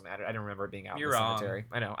house or something. I didn't remember it being out You're in the wrong. cemetery.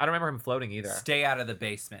 I know. I don't remember him floating either. Stay out of the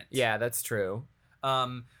basement. Yeah, that's true.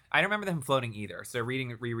 I don't remember them floating either. So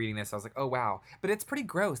rereading this, I was like, oh wow. But it's pretty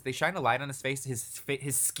gross. They shine a light on his face.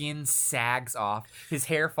 His skin sags off. His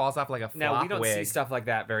hair falls off like a flop Now we don't wig. see stuff like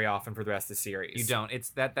that very often for the rest of the series. You don't. It's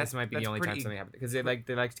that. This might be the only time pretty- something happens because they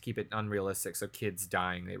like to keep it unrealistic. So kids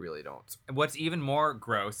dying, they really don't. What's even more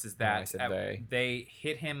gross is that I said they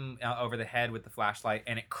hit him over the head with the flashlight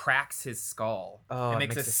and it cracks his skull. Oh, it it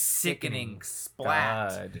makes makes a a sickening sickening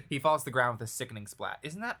splat. thud. He falls to the ground with a sickening splat.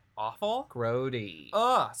 Isn't that awful? Grody.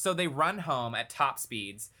 Ugh. So they run home at top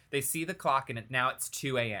speeds. They see the clock and now it's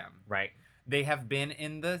 2 a.m. Right. They have been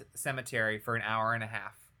in the cemetery for an hour and a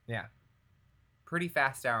half. Yeah. Pretty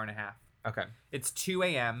fast hour and a half. Okay. It's 2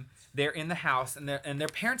 a.m. They're in the house and their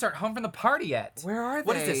parents aren't home from the party yet. Where are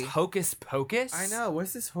What is they? this, hocus pocus? I know.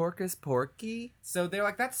 What's this Horcus Porky? So they're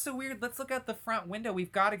like, that's so weird. Let's look out the front window.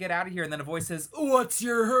 We've got to get out of here. And then a voice says, what's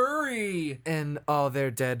your hurry? And all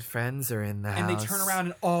their dead friends are in the And they turn around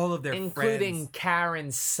and all of their including friends.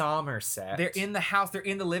 Karen Somerset. They're in the house. They're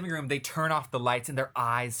in the living room. They turn off the lights and their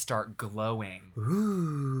eyes start glowing.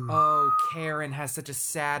 Ooh. Oh, Karen has such a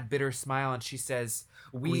sad, bitter smile. And she says,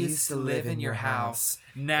 we used to live in your house.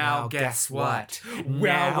 Now guess what?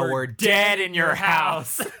 Now we're dead in your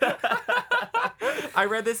house. I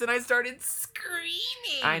read this and I started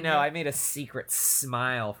screaming. I know. I made a secret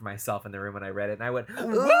smile for myself in the room when I read it, and I went,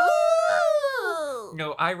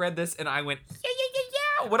 No, I read this and I went,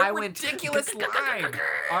 yeah. What a I went, ridiculous line.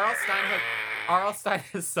 R.L. Stein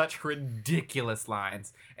has such ridiculous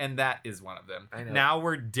lines, and that is one of them. I know. Now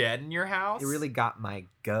we're dead in your house. It really got my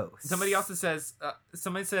ghost. Somebody also says,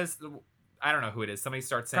 I don't know who it is. Somebody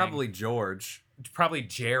starts saying, George. probably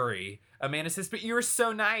Jerry. Amanda says, but you were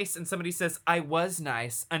so nice. And somebody says, I was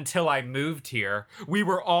nice until I moved here. We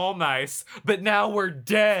were all nice, but now we're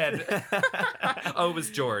dead. Oh, it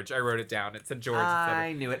was George. I wrote it down. It said George.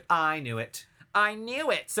 I knew it. I knew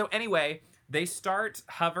it. So anyway, they start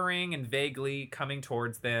hovering and vaguely coming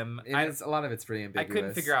towards them. A lot of it's pretty I ambiguous.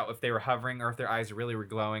 couldn't figure out if they were hovering or if their eyes really were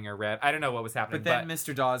glowing or red. I don't know what was happening. But then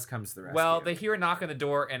Mr. Dawes comes to the rescue. well, they hear a knock on the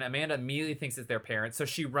door, and Amanda immediately thinks it's their parents. So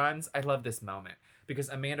she runs. I love this moment because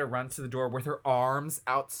Amanda runs to the door with her arms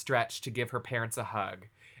outstretched to give her parents a hug.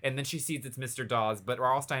 And then she sees it's Mr. Dawes, but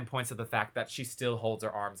Arlstein points to the fact that she still holds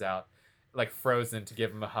her arms out, like frozen, to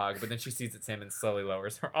give him a hug. But then she sees it's him and slowly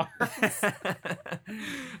lowers her arms.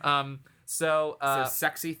 So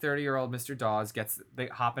sexy 30-year-old Mr. Dawes they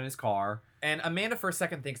hop in his car. and Amanda for a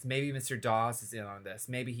second thinks maybe Mr. Dawes is in on this.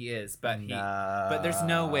 Maybe he is, but but there's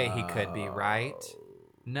no way he could be, right?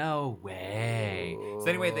 No way. So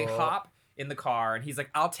anyway, they hop in the car, and he's like,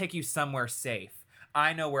 "I'll take you somewhere safe.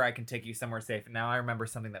 I know where I can take you somewhere safe." Now I remember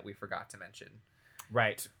something that we forgot to mention.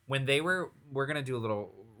 Right. When we're gonna do a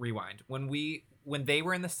little rewind. When they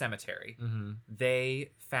were in the cemetery, Mm-hmm.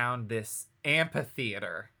 they found this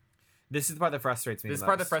amphitheater. This is the part that frustrates me This is the the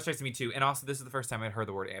part most. that frustrates me too. And also, this is the first time I'd heard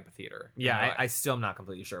the word amphitheater. Yeah, I still am not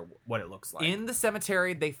completely sure what it looks like. In the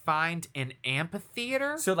cemetery, they find an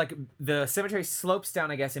amphitheater. So, like, the cemetery slopes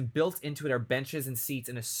down, I guess, and built into it are benches and seats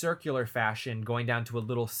in a circular fashion going down to a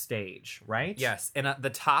little stage, right? Yes, and at the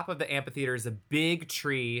top of the amphitheater is a big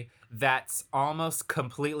tree that's almost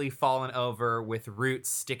completely fallen over with roots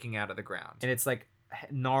sticking out of the ground. And it's, like,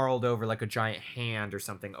 gnarled over like a giant hand or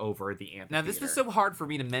something over the amphitheater. Now, this was so hard for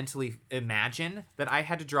me to mentally imagine that I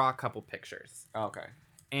had to draw a couple pictures. Okay.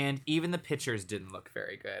 And even the pictures didn't look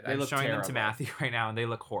very good. They I'm look showing them to terrible. Matthew right now, and they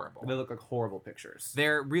look horrible. They look like horrible pictures.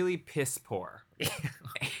 They're really piss poor.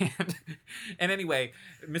 and anyway,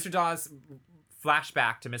 Mr. Dawes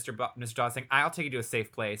flashback to Mr. Dawes saying, "I'll take you to a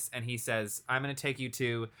safe place," and he says, "I'm going to take you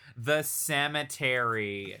to the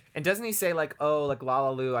cemetery." And doesn't he say, like, oh, like,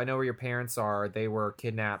 Lalaloo, I know where your parents are. They were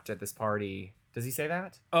kidnapped at this party. Does he say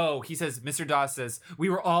that? Oh, he says, Mr. Dawes says, "We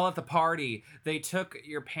were all at the party. They took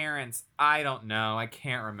your parents." I don't know. I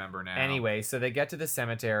can't remember now. Anyway, so they get to the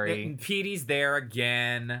cemetery. And Petey's there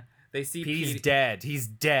again. They see He's Petey. dead. He's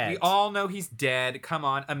dead. We all know he's dead. Come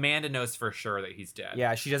on. Amanda knows for sure that he's dead.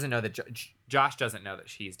 Yeah, she doesn't know that Josh doesn't know that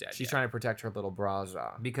she's dead. she's yet. trying to protect her little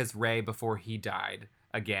Braza. Because Ray, before he died,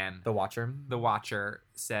 again, The Watcher. the Watcher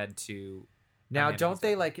said to... Now, Amanda don't was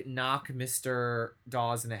they, dead. like, knock Mr.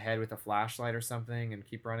 Dawes in the head with a flashlight or something and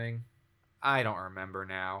keep running? I don't remember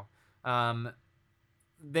now.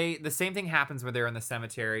 The same thing happens when they're in the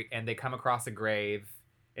cemetery and they come across a grave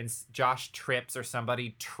and Josh trips or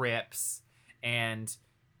somebody trips and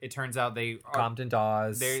it turns out they are... Compton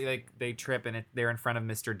Dawes. They trip and they're in front of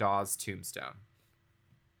Mr. Dawes' tombstone.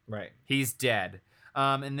 Right. He's dead.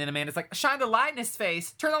 And then Amanda's like, "Shine the light in his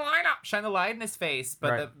face. Turn the light up. Shine the light in his face."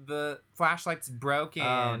 But Right. the flashlight's broken.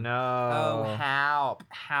 Oh, no. Oh, help.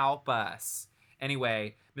 Help us.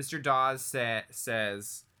 Anyway, Mr. Dawes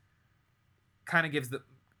says, kind of gives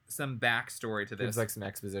some backstory to this. Gives, like, some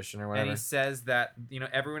exposition or and whatever. he says that,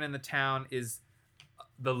 everyone in the town is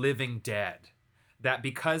the living dead. That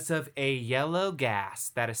because of a yellow gas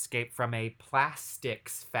that escaped from a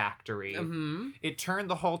plastics factory, it turned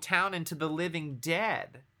the whole town into the living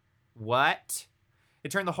dead. What?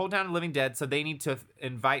 It turned the whole town into living dead, so they need to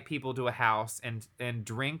invite people to a house and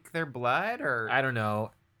drink their blood? Or I don't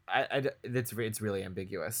know. It's really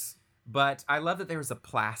ambiguous. But I love that there was a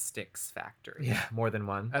plastics factory. Yeah, more than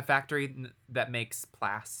one. A factory that makes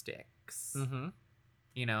plastics. Mm-hmm.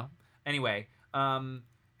 Anyway,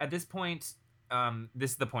 at this point...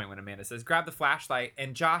 this is the point when Amanda says, "Grab the flashlight,"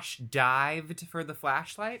 and Josh dived for the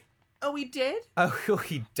flashlight. Oh, he did? Oh,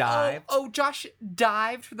 he dived? Oh, Josh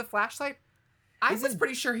dived for the flashlight? I was Isn't-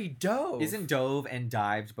 pretty sure he dove. Isn't dove and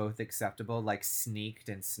dived both acceptable, like sneaked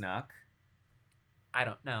and snuck? I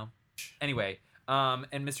don't know. Anyway, and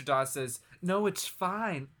Mr. Dawes says, "No, it's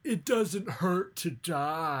fine. It doesn't hurt to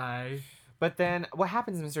die." But then, what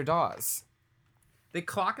happens to Mr. Dawes? They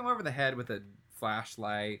clock him over the head with a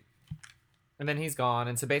flashlight. And then he's gone,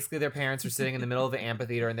 and so basically their parents are sitting in the middle of the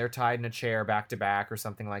amphitheater, and they're tied in a chair back to back or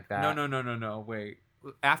something like that. No, wait.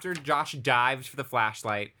 After Josh dived for the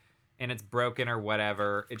flashlight, and it's broken or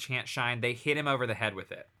whatever, it can't shine, they hit him over the head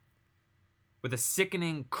with it. With a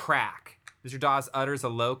sickening crack. Mr. Dawes utters a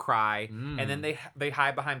low cry, and then they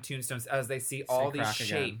hide behind tombstones as they see all these crack again.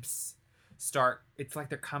 shapes start. It's like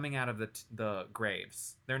they're coming out of the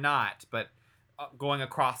graves. They're not, but going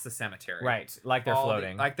across the cemetery. Right, like they're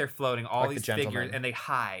floating. Like they're floating. All Like the these gentleman. figures, and they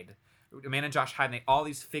hide. Amanda and Josh hide, and all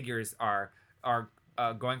these figures are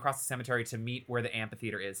going across the cemetery to meet where the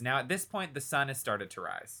amphitheater is. Now, at this point, the sun has started to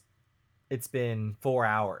rise. It's been 4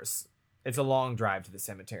 hours. It's a long drive to the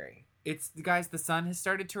cemetery. The sun has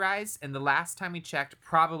started to rise, and the last time we checked,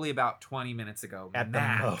 probably about 20 minutes ago. At the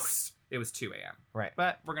most. It was 2 a.m. Right.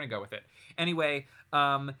 But we're going to go with it. Anyway,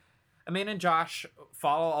 Amanda and Josh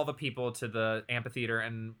follow all the people to the amphitheater,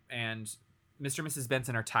 and Mr. and Mrs.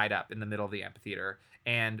 Benson are tied up in the middle of the amphitheater,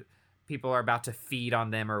 and people are about to feed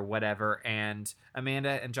on them or whatever. And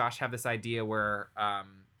Amanda and Josh have this idea where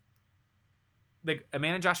Amanda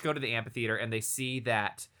and Josh go to the amphitheater, and they see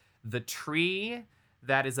that the tree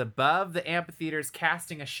that is above the amphitheater is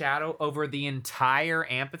casting a shadow over the entire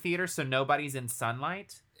amphitheater, so nobody's in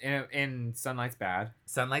sunlight. And sunlight's bad.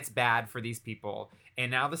 Sunlight's bad for these people. And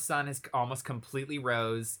now the sun has almost completely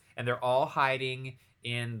rose, and they're all hiding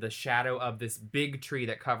in the shadow of this big tree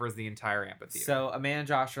that covers the entire amphitheater. So Amanda and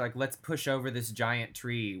Josh are like, let's push over this giant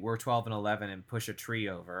tree. We're 12 and 11 and push a tree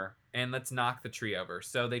over. And let's knock the tree over.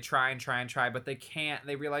 So they try, but they can't.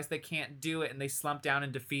 They realize they can't do it, and they slump down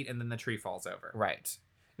in defeat, and then the tree falls over. Right.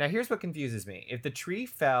 Now, here's what confuses me. If the tree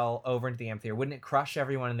fell over into the amphitheater, wouldn't it crush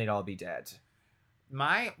everyone and they'd all be dead?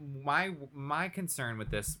 My concern with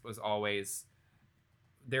this was always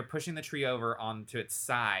they're pushing the tree over onto its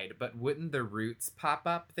side, but wouldn't the roots pop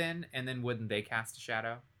up then, and then wouldn't they cast a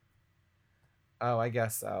shadow? Oh, I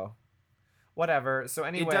guess so. Whatever. So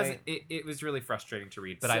anyway, it was really frustrating to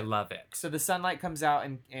read, but I love it. So the sunlight comes out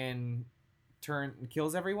and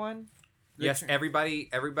kills everyone? Yes, everybody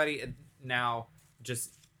now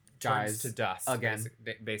just Dies turns to dust again.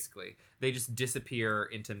 Basically, they just disappear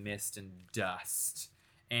into mist and dust,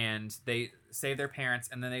 and they save their parents,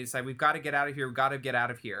 and then they decide, we've got to get out of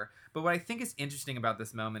here. But what I think is interesting about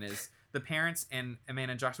this moment is the parents and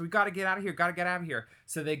Amanda and Josh, we've got to get out of here.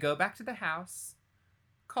 So they go back to the house,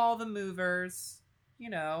 call the movers,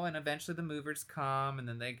 and eventually the movers come, and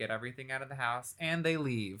then they get everything out of the house and they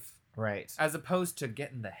leave. Right. As opposed to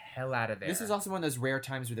getting the hell out of there. This is also one of those rare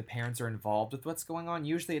times where the parents are involved with what's going on.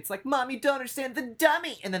 Usually it's like, Mom, you don't understand the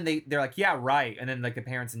dummy. And then they're like, yeah, right. And then like the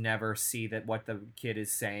parents never see that what the kid is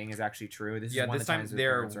saying is actually true. This is one of the times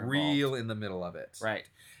they're the real in the middle of it. Right.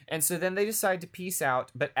 And so then they decide to peace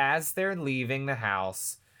out. But as they're leaving the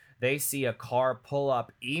house, they see a car pull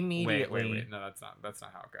up immediately. Wait. No, that's not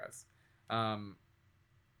how it goes.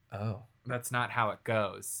 Oh. That's not how it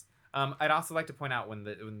goes. I'd also like to point out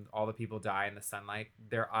when all the people die in the sunlight,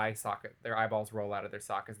 their eyeballs roll out of their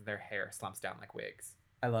sockets and their hair slumps down like wigs.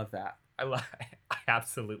 I love that. I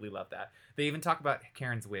absolutely love that. They even talk about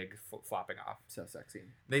Karen's wig flopping off. So sexy.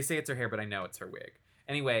 They say it's her hair, but I know it's her wig.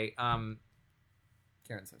 Anyway,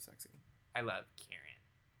 Karen's so sexy. I love Karen.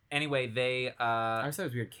 Anyway, they I always thought it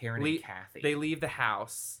was weird. Karen and Kathy. They leave the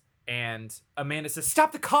house, and Amanda says,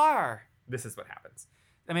 "Stop the car!" This is what happens.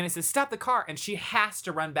 Amanda says, "Stop the car," and she has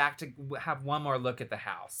to run back to have one more look at the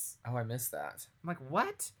house. Oh, I missed that. I'm like,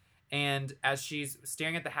 what? And as she's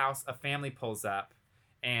staring at the house, a family pulls up,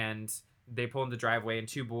 and they pull in the driveway, and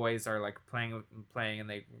two boys are like playing, and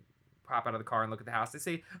they pop out of the car and look at the house. They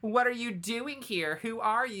say, "What are you doing here? Who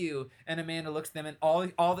are you?" And Amanda looks at them, and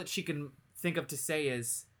all that she can think of to say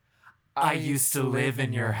is, "I used to live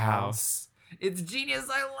in your house." It's genius.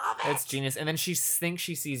 I love it. It's genius. And then she thinks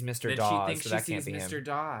she sees Mr. Then Dawes. she thinks so she that sees can't be Mr. him.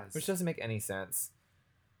 Dawes. Which doesn't make any sense.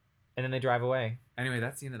 And then they drive away. Anyway,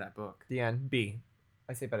 that's the end of that book. The end. B.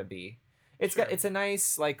 I say about a B. It's Sure. it's a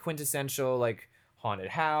nice, like, quintessential, like, haunted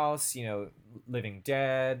house, Living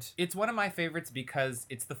Dead. It's one of my favorites because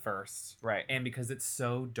it's the first. Right. And because it's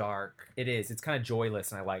so dark. It is. It's kind of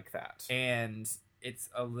joyless, and I like that. And it's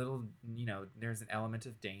a little, there's an element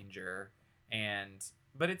of danger,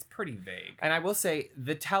 but it's pretty vague. And I will say,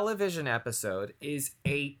 the television episode is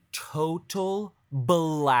a total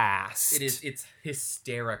blast. It's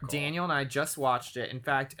hysterical. Daniel and I just watched it. In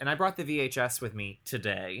fact, and I brought the VHS with me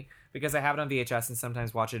today because I have it on VHS and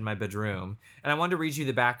sometimes watch it in my bedroom. And I wanted to read you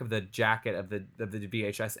the back of the jacket of the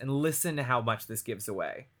VHS and listen to how much this gives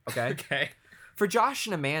away. Okay? Okay. For Josh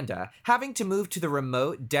and Amanda, having to move to the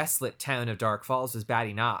remote, desolate town of Dark Falls was bad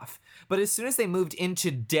enough. But as soon as they moved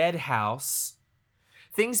into Dead House,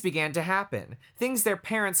 things began to happen. Things their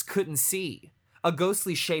parents couldn't see. A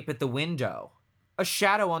ghostly shape at the window. A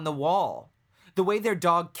shadow on the wall. The way their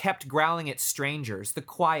dog kept growling at strangers. The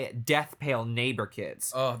quiet, death-pale neighbor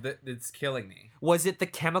kids. Oh, it's killing me. Was it the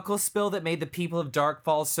chemical spill that made the people of Dark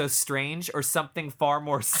Falls so strange, or something far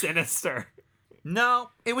more sinister? No,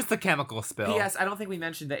 it was the chemical spill. P.S. I don't think we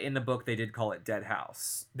mentioned that in the book they did call it Dead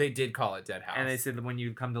House. They did call it Dead House. And they said that when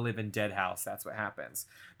you come to live in Dead House, that's what happens.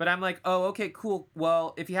 But I'm like, oh, okay, cool.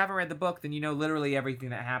 Well, if you haven't read the book, then you know literally everything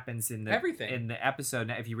that happens in the episode.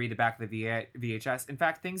 Now, if you read the back of the VHS, in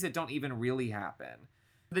fact, things that don't even really happen.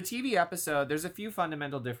 The TV episode, there's a few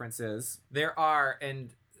fundamental differences. There are,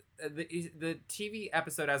 and the TV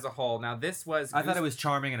episode as a whole. Now, this was... I thought it was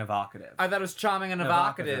charming and evocative. I thought it was charming and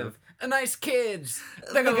evocative. Nice kids.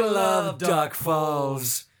 They're gonna love Dark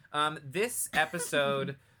Falls. This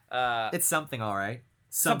episode, It's something, all right.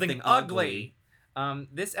 something ugly.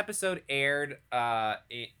 This episode aired.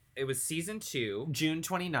 It was season 2. June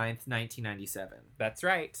 29th, 1997. That's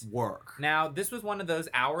right. Work. Now, this was one of those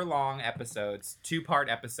hour-long episodes, 2-part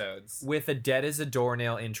episodes. With a dead as a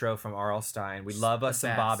doornail intro from R.L. Stein. We love us The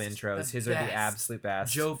some Bob best. intros. The His are the best. absolute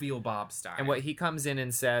best. Jovial Bob Stein. And what he comes in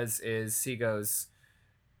and says is, he goes,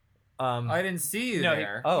 I didn't see you no,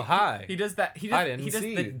 there. hi. He does that. I didn't he does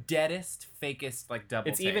see the you. deadest, fakest, like double.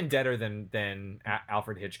 It's take. even deader than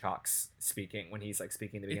Alfred Hitchcock's speaking, when he's like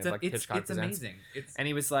speaking at the beginning of like Hitchcock it's Presents. amazing. It's And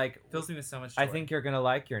he was like, fills me with so much joy. I think you're going to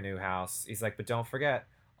like your new house. He's like, but don't forget,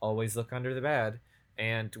 always look under the bed.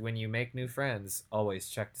 And when you make new friends, always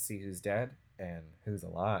check to see who's dead and who's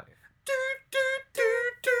alive.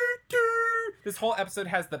 This whole episode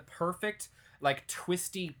has the perfect, like,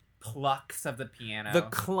 twisty plucks of the piano. The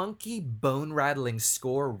clunky, bone-rattling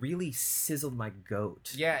score really sizzled my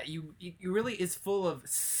goat. Yeah, you really is full of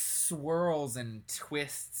swirls and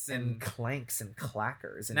twists And and clanks and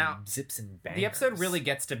clackers and Now, zips and bangers. the episode really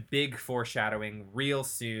gets to big foreshadowing real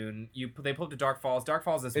soon. They pull up to Dark Falls. Dark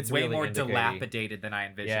Falls is It's way really more indicating. dilapidated than I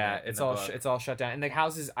envisioned. Yeah, it in it's the all book. it's all shut down, and the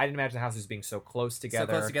houses. I didn't imagine the houses being so close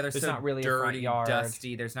together. So close together, There's so not really dirty, a front yard.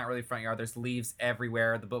 dusty. There's not really a front yard. There's leaves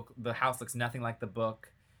everywhere. The house looks nothing like the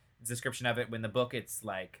book. Description of it, when the book, it's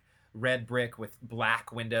like red brick with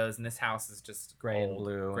black windows, and this house is just Gray and old,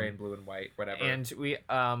 blue. gray and blue and white, whatever. And we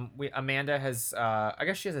Amanda has I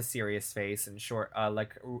guess she has a serious face and short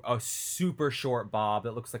like a super short bob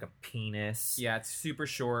that looks like a penis. yeah, it's super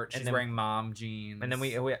short. And She's then- wearing mom jeans. And then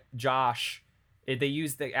we Josh. They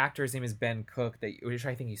use the actor's name is Ben Cook, which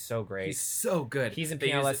I think he's so great. he's so good. He's in They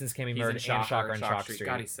Piano use it- Lessons, Can Be he's Murdered, in and Shocker, Shocker and Shock Shock Street. Street.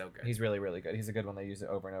 God, he's so good. He's really, really good. He's a good one. They use it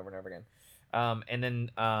over and over and over again. And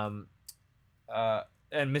then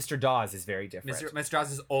and Mr. Dawes is very different. Mr.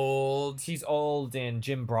 Dawes is old. He's old and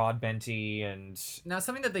Jim Broadbenty and Now,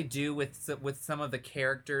 something that they do with some of the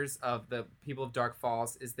characters of the people of Dark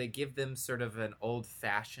Falls is they give them sort of an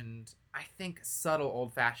old-fashioned, I think, subtle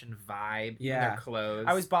old-fashioned vibe. Yeah. in their clothes.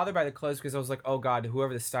 I was bothered by the clothes because I was like, oh god,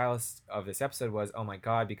 whoever the stylist of this episode was, oh my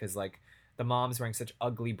god, because like the mom's wearing such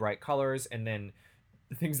ugly bright colors, and then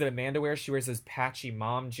the things that Amanda wears, she wears those patchy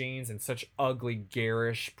mom jeans and such ugly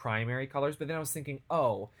garish primary colors. But then I was thinking,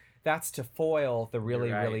 oh, that's to foil the really,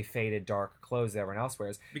 You're right. really faded dark clothes that everyone else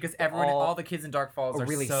wears. because all- all the kids in Dark Falls are are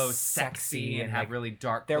really so sexy sexy and and, have like, really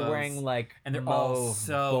dark They're clothes. wearing like and they're all mauve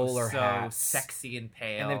so bowler so hats. sexy and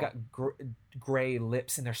pale. And they've got gray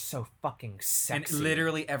lips, and they're so fucking sexy. And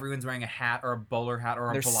literally everyone's wearing a hat or a bowler hat or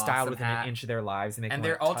a they're blossom styled within hat. an inch of their lives, and, And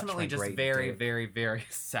they're ultimately just very, very, very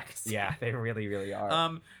sexy. yeah, they really, really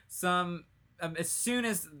are. As soon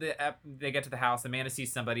as they get to the house, Amanda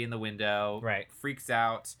sees somebody in the window. Right. Freaks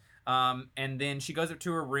out. And then she goes up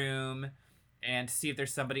to her room and to see if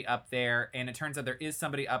there's somebody up there. And it turns out there is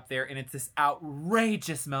somebody up there, and it's this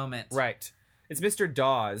outrageous moment. Right. It's Mr.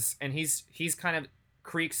 Dawes, and he's kind of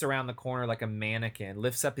creaks around the corner like a mannequin,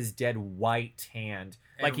 lifts up his dead white hand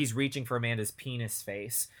like And- he's reaching for Amanda's penis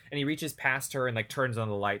face, and he reaches past her and like turns on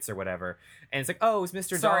the lights or whatever, and it's like, oh, it's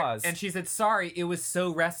Mr. Sorry. Dawes. And she said, sorry, it was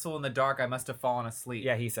so restful in the dark, I must have fallen asleep.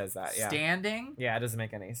 yeah, he says that. Yeah, Standing? yeah, it doesn't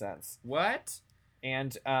make any sense. What?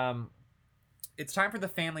 And It's time for the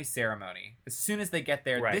family ceremony. As soon as they get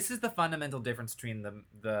there, Right. this is the fundamental difference between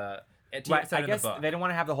the right, episode I and guess the book. they don't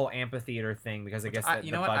want to have the whole amphitheater thing because I guess I, that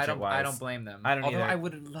you the know what? budget I was. don't blame them. I don't Although either. I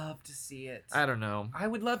would love to see it. I don't know. I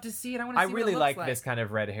would love to see it. I want to I see really what it like looks this kind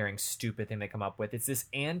of red herring stupid thing they come up with. It's this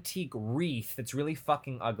antique wreath that's really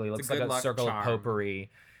fucking ugly. It It's looks a like good a luck circle charm. of potpourri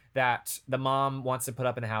that the mom wants to put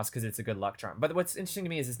up in the house because it's a good luck charm. But what's interesting to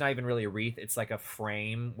me is it's not even really a wreath. It's like a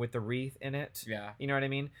frame with the wreath in it. Yeah. You know what I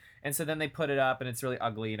mean? And so then they put it up and it's really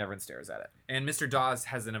ugly and everyone stares at it. And Mr. Dawes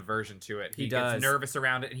has an aversion to it. He gets does. nervous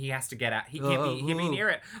around it, and he has to get out. He can't be Oh. near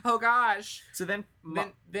it. Oh gosh. So then,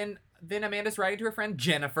 Then Amanda's writing to her friend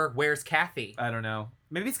Jennifer. Where's Kathy? I don't know.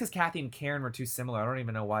 Maybe it's because Kathy and Karen were too similar. I don't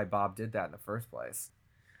even know why Bob did that in the first place.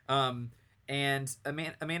 And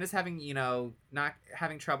Amanda's having, not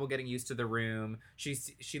having trouble getting used to the room.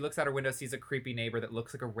 She looks out her window, sees a creepy neighbor that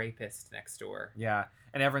looks like a rapist next door. Yeah.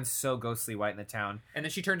 And everyone's so ghostly white in the town. And then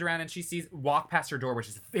she turns around and she sees walk past her door, which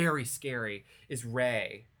is very scary, is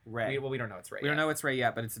Ray. Ray. We don't know it's Ray. We don't yet. know it's Ray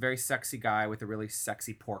yet, but it's a very sexy guy with a really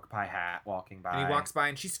sexy pork pie hat walking by. And he walks by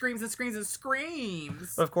and she screams and screams and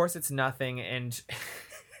screams. But of course, it's nothing. And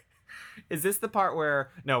is this the part where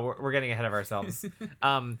we're getting ahead of ourselves?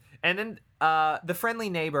 And then the friendly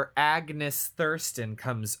neighbor Agnes Thurston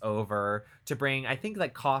comes over to bring, I think,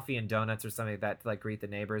 like coffee and donuts or something like that to like greet the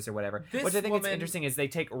neighbors or whatever. This Which I think it's woman- interesting is they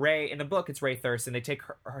take Ray, in the book it's Ray Thurston, they take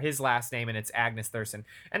his last name and it's Agnes Thurston.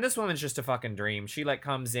 And this woman's just a fucking dream. She like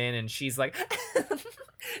comes in and she's like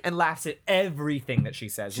and laughs at everything that she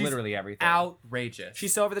says, She's literally everything. outrageous.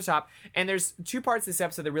 She's so over the top. And there's two parts of this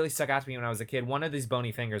episode that really stuck out to me when I was a kid. One of these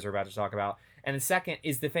bony fingers we're about to talk about. And the second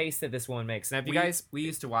is the face that this woman makes. Now, if you guys we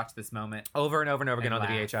used to watch this moment. over and over and over again And on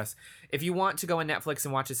the laugh. VHS, if you want to go on Netflix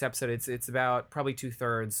and watch this episode, it's about probably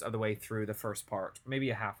 2/3 of the way through the first part,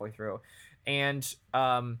 maybe a halfway through. And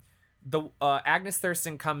the Agnes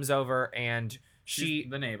Thurston comes over and She's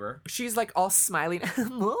the neighbor. she's like all smiling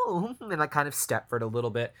and like kind of Stepford a little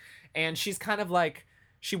bit, and she's kind of like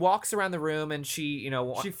she walks around the room and she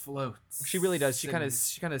She floats. she really does. She and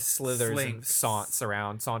kind of slithers and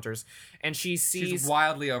slinks. saunters, and she sees. She's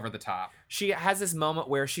wildly over the top. She has this moment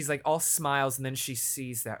where she's like all smiles, and then she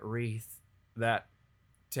sees that wreath, that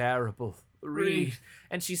terrible wreath,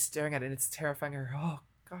 and she's staring at it, and it's terrifying her. Oh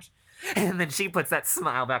gosh. And then she puts that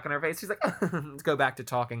smile back on her face. She's like, let's go back to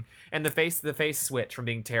talking. And the face switch from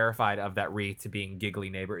being terrified of that wreath to being giggly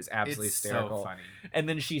neighbor is absolutely It's hysterical. so funny. And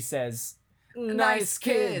then she says, Nice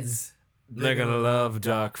kids. They're gonna love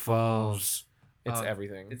Dark Falls. It's Oh,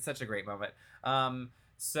 everything. It's such a great moment.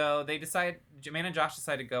 So they decide, Amanda and Josh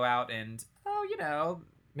decide to go out and,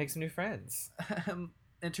 Make some new friends.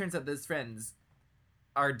 it turns out those friends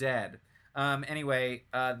are dead. Anyway,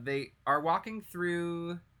 they are walking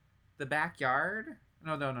through the backyard.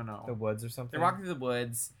 No. The woods or something. They're walking through the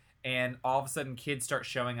woods, and all of a sudden kids start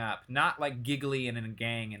showing up. Not like giggly and in a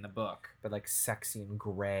gang in the book. but like sexy and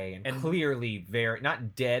gray and, And- clearly very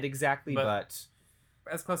not dead exactly, but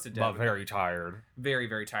As close to dead. very tired. Very,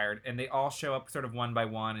 very tired. And they all show up sort of one by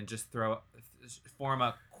one and just form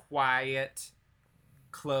a quiet,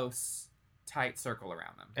 close, tight circle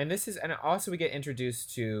around them. And also we get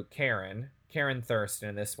introduced to Karen Thurston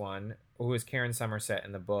in this one, who is Karen Somerset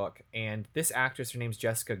in the book. And this actress, her name's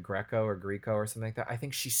Jessica Greco or something like that. I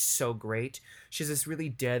think she's so great. She has this really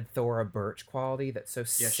dead Thora Birch quality that's so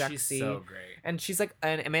Yeah, sexy. she's so great. And she's like,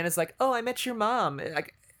 and Amanda's like, oh, I met your mom.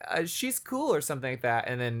 Like, she's cool or something like that.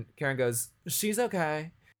 And then Karen goes, she's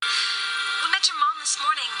okay. We met your mom this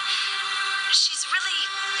morning. She's really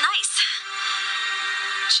nice.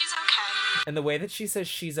 She's okay. And the way that she says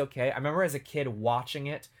she's okay, I remember as a kid watching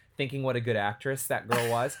it, thinking what a good actress that girl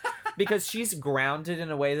was. Because she's grounded in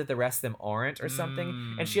a way that the rest of them aren't or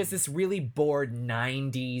something. And she has this really bored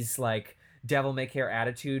 90s, like, devil may care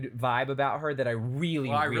attitude vibe about her that I really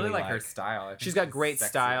like her style. I think She's got great sexy.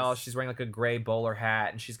 style. She's wearing like a gray bowler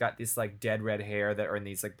hat, and she's got this like dead red hair that are in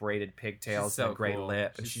these like braided pigtails She's so and a gray cool.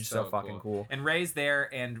 lip, and she's so fucking cool. And Ray's there,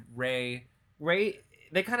 and Ray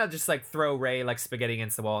They kind of just like throw Ray like spaghetti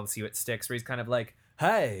against the wall and see what sticks. Where he's kind of like,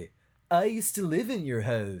 "Hey, I used to live in your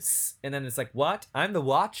house," and then it's like, "What? I'm the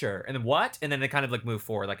Watcher," and then what? And then they kind of like move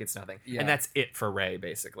forward like it's nothing, Yeah. and that's it for Ray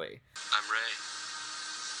basically. I'm Ray.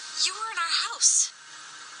 You were in our house.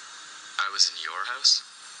 I was in your house?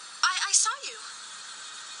 I saw you.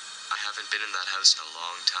 I haven't been in that house in a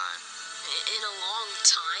long time. In a long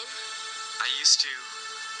time? I used to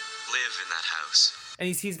live in that house. And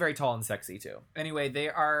he's very tall and sexy too. Anyway,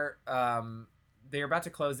 they're about to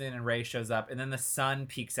close in, and Ray shows up, and then the sun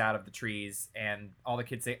peeks out of the trees, and all the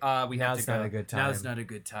kids say, we have Now's to go. not a good time." Now's not a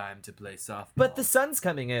good time to play softball. But the sun's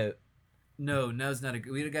coming out. No, now's not a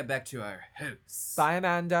good... We gotta get back to our house. Bye,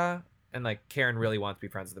 Amanda. And like Karen really wants to be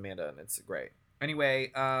friends with Amanda, and it's great.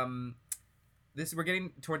 Anyway, we're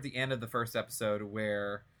getting towards the end of the first episode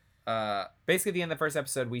where... Basically, at the end of the first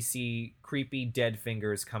episode, we see creepy dead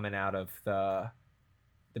fingers coming out of the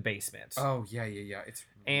basement. Oh, yeah. It's...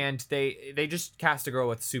 And they just cast a girl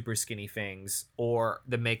with super skinny fangs, or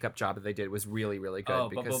the makeup job that they did was really, really good.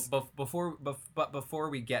 Because before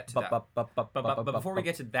we get to that... But before we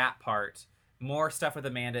get to that part, more stuff with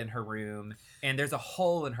Amanda in her room, and there's a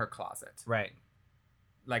hole in her closet. right,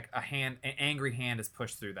 Like an angry hand is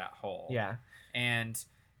pushed through that hole. yeah, And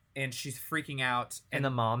she's freaking out. and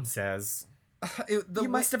the mom says, You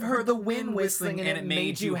must have heard the wind whistling, and it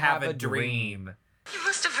made you have a dream. You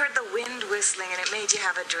must have heard the wind whistling and it made you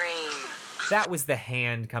have a dream. That was the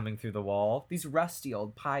hand coming through the wall. These rusty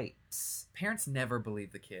old pipes. Parents never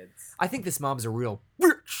believe the kids. I think this mom's a real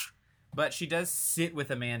bitch. But she does sit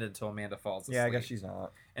with Amanda until Amanda falls asleep. Yeah, I guess she's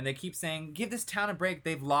not. And they keep saying, give this town a break.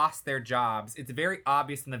 They've lost their jobs. It's very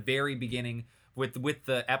obvious in the very beginning with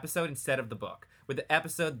the episode instead of the book. With the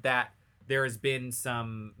episode that there has been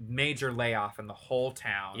some major layoff in the whole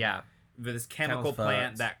town. Yeah. This chemical Town's plant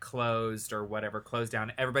fucked. that closed or whatever, closed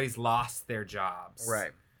down. Everybody's lost their jobs.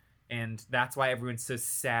 Right. And that's why everyone's so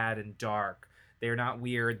sad and dark. They're not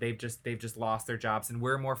weird. They've just lost their jobs, and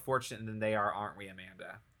we're more fortunate than they are, aren't we,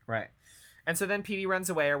 Amanda? Right. And so then Petey runs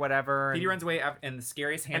away or whatever. Petey runs away, and the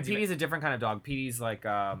scariest hands. And Petey's a different kind of dog. Petey's like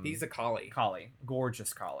he's a collie. Collie.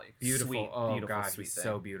 Gorgeous collie. Beautiful. Sweet, oh beautiful, God, sweet he's thing.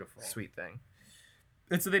 so beautiful. Sweet thing.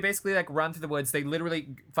 And so they basically like run through the woods. They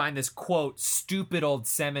literally find this quote stupid old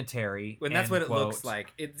cemetery. And that's what it quote. looks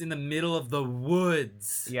like. It's in the middle of the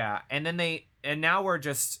woods. Yeah. And then now we're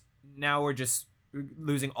just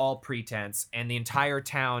losing all pretense, and the entire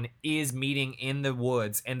town is meeting in the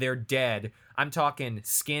woods, and they're dead. I'm talking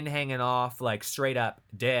skin hanging off, like straight up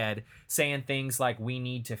dead, saying things like, "We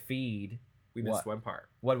need to feed." We missed one part.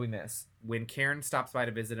 What did we miss? When Karen stops by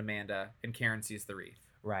to visit Amanda, and Karen sees the wreath.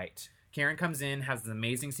 Right. Karen comes in, has an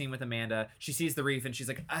amazing scene with Amanda. She sees the wreath, and she's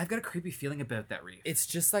like, I've got a creepy feeling about that wreath. It's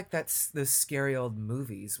just like those scary old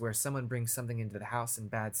movies where someone brings something into the house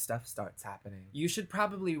and bad stuff starts happening. You should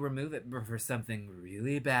probably remove it before something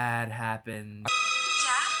really bad happens.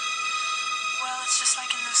 Yeah? Well, it's just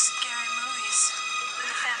like in those scary movies.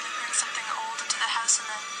 The family brings something old into the house and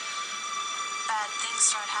then bad things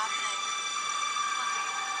start happening.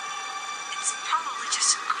 It's probably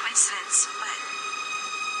just a coincidence, but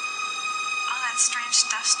all that strange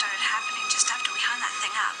stuff started happening just after we hung that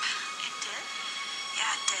thing up. It did?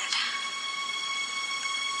 Yeah, it did.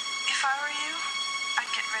 If I were you, I'd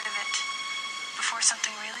get rid of it before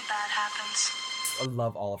something really bad happens. I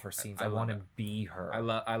love all of her scenes. I love want to it. be her.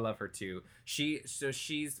 I love her too.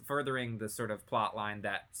 She's furthering the sort of plot line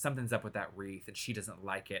that something's up with that wreath and she doesn't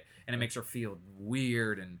like it, and it makes her feel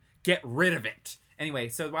weird and get rid of it. Anyway,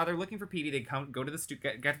 so while they're looking for Petey, they go to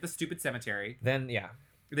get to the stupid cemetery. Then yeah,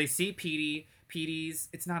 they see Petey. Petey's.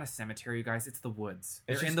 It's not a cemetery, you guys. It's the woods.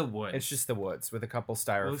 They're in the woods. It's just the woods with a couple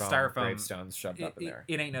styrofoam gravestones shoved up in there.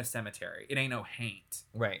 It ain't no cemetery. It ain't no haint.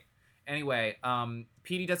 Right. Anyway,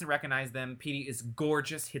 Petey doesn't recognize them. Petey is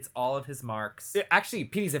gorgeous, hits all of his marks. Actually,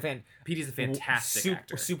 Petey's a fantastic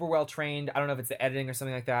actor. Super well trained. I don't know if it's the editing or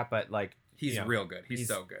something like that, but like he's real good. He's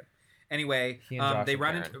so good. Anyway, Josh they and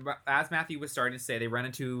run Karen. into, as Matthew was starting to say, they run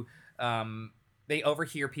into they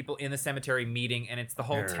overhear people in the cemetery meeting, and it's the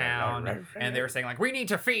whole town, and they were saying like, "We need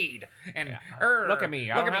to feed," and Look at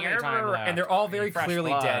me, I don't have any time left. and they're all very Fresh clearly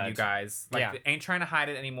blood. dead, you guys. Like, Yeah. they ain't trying to hide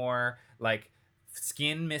it anymore. Like,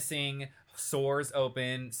 skin missing, sores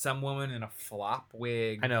open, some woman in a flop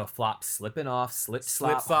wig. I know, flop slipping off, slip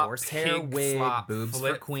Slip slop, slop, horsehair pig wig, slop, boobs for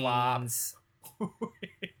flip flop. queens.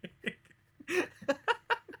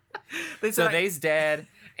 So they's dead,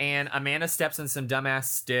 and Amanda steps on some dumbass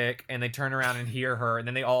stick, and they turn around and hear her, and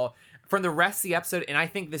then they all, from the rest of the episode, and I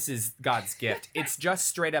think this is God's gift, it's just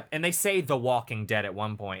straight up, and they say The Walking Dead at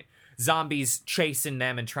one point. Zombies chasing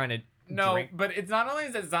them and trying to drink. But it's not only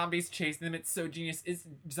that zombies chasing them, it's so genius. It's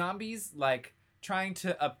zombies, like, trying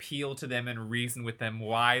to appeal to them and reason with them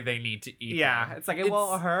why they need to eat them. It's like, it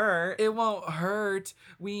won't hurt. It won't hurt.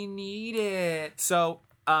 We need it. So,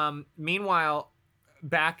 meanwhile,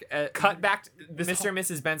 Cut back to this Mr. and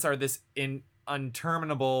Mrs. Bents are this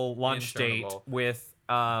interminable lunch date with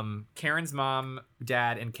Karen's mom,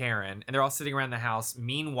 dad, and Karen, and they're all sitting around the house.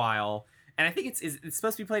 Meanwhile, and I think it's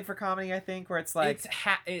supposed to be played for comedy. I think where it's like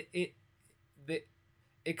it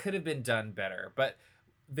could have been done better, but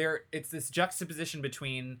it's this juxtaposition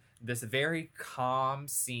between this very calm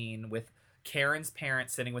scene with Karen's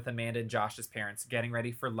parents sitting with Amanda and Josh's parents, getting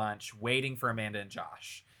ready for lunch, waiting for Amanda and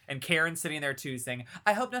Josh. And Karen sitting there too, saying,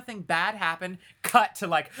 "I hope nothing bad happened." Cut to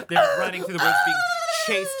like they're running through the woods,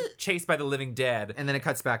 being chased by the living dead. and then it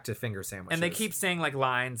cuts back to finger sandwiches. And they keep saying like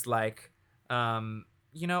lines like, I'm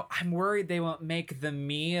worried they won't make the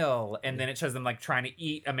meal. And then it shows them like trying to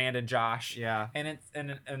eat Amanda and Josh. Yeah. And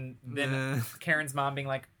then Karen's mom being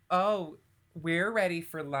like, "Oh, we're ready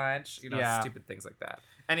for lunch." Stupid things like that.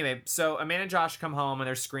 Anyway, so Amanda and Josh come home and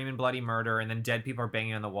they're screaming bloody murder, and then dead people are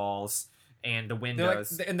banging on the walls and the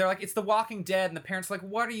windows. They're like, "It's The Walking Dead," and the parents are like,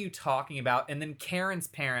 "What are you talking about?" And then Karen's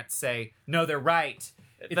parents say, "No, they're right.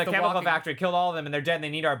 It's the chemical factory killed all of them, and they're dead, and they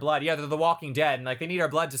need our blood. Yeah, they're the Walking Dead, and like they need our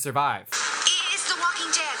blood to survive." It's The Walking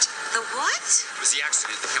Dead. The what? It was the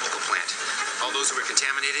accident at the chemical plant. All those who were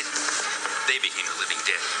contaminated, they became the living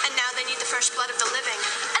dead. And now they need the fresh blood of the living.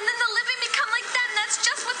 And then the living become like that, and that's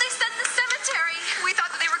just what they said in the cemetery. We thought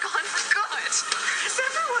that they were gone for good. Has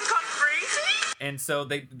everyone gone crazy? And so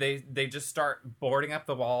they just start boarding up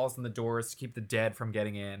the walls and the doors to keep the dead from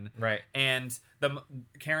getting in. Right. And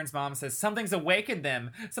Karen's mom says, "Something's awakened them.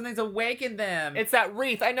 Something's awakened them." It's that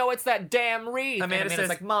wreath. I know it's that damn wreath. Amanda Amanda's says,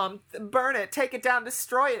 like, "Mom, burn it. Take it down.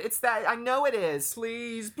 Destroy it. It's that. I know it is.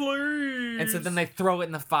 "Please, please." And so then they throw it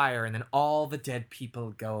in the fire, and then all the dead people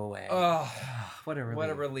go away. Oh, what a relief. what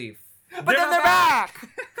a relief. But then they're back!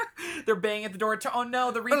 They're banging at the door. Oh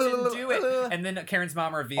no, the Reach didn't do it. And then Karen's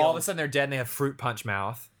mom reveals. All of a sudden, they're dead and they have fruit punch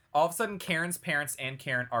mouth. All of a sudden, Karen's parents and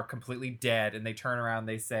Karen are completely dead, and they turn around and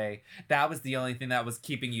they say, that was the only thing that was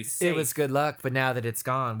keeping you safe. It was good luck, but now that it's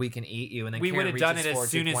gone, we can eat you. And then we would Karen have done reaches it as forward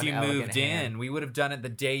soon with as one you elegant moved in. hand. We would have done it the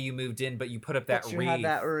day you moved in, but you put up that You wreath. had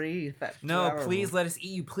that wreath. That's No, terrible. please let us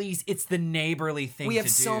eat you. Please, it's the neighborly thing We to have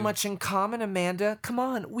so do. much in common, Amanda. Come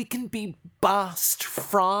on, we can be best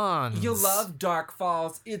friends. You love Dark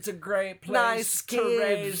Falls. It's a great place nice to kids.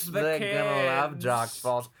 raise the They're kids. gonna love Dark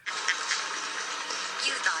Falls.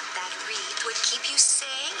 You thought that wreath would keep you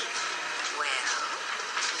safe. Well,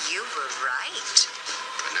 you were right.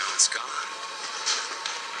 But now it's gone.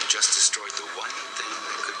 You just destroyed the one thing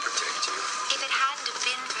that could protect you. If it hadn't have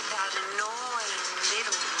been for that annoying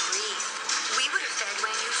little wreath, we would have fed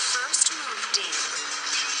when you first moved in.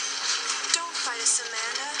 Don't fight us,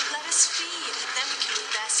 Amanda. Let us feed. Then we can be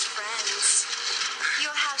best friends.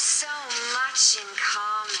 You'll have so much in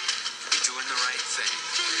common. You're doing the right thing.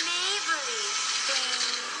 The neighborly thing.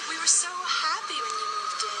 We were so happy when you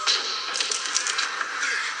moved in.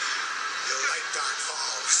 You like Dark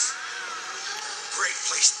Falls. Great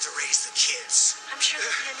place to raise the kids. I'm sure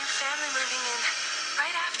there'll be a new family moving in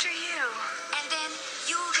right after you. And then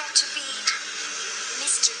you'll get to be...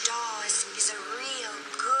 Mr. Dawes is a real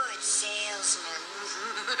good salesman.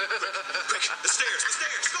 Quick, the stairs,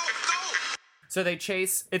 go, go! So they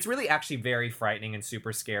chase. It's really actually very frightening and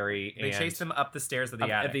super scary. They and chase them up the stairs of the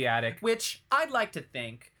up attic. at the attic. Which I'd like to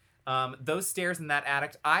think those stairs in that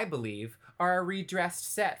attic, I believe, are a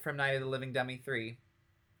redressed set from Night of the Living Dummy 3.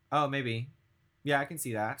 Oh, maybe. Yeah, I can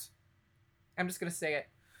see that. I'm just going to say it.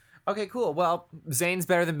 Okay, cool. Well, Zane's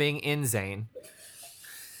better than being in Zane.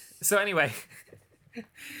 So anyway,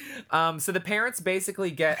 so the parents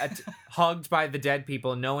basically get hugged by the dead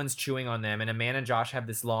people. No one's chewing on them, and Amanda and Josh have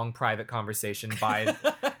this long private conversation by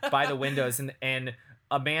the windows, and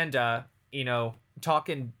Amanda, you know,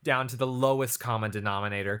 talking down to the lowest common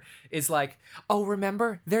denominator, is like, oh,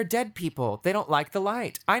 remember, they're dead people. They don't like the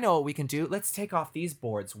light. I know what we can do. Let's take off these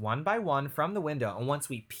boards one by one from the window, and once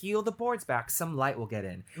we peel the boards back, some light will get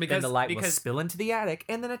in. Then the light will spill into the attic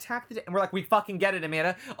and then attack the... And we're like, we fucking get it,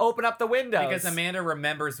 Amanda. Open up the windows. Because Amanda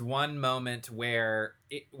remembers one moment where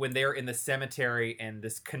when they're in the cemetery and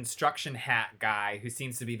this construction hat guy, who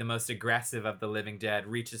seems to be the most aggressive of the living dead,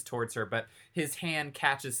 reaches towards her, but his hand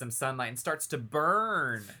catches some sunlight and starts to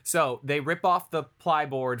burn. So they rip off the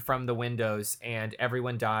plyboard from the windows and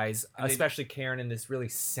everyone dies, And especially Karen in this really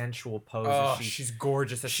sensual pose. Oh, as she's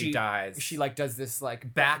gorgeous as she dies. She like does this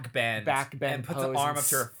like back bend and puts pose an arm and up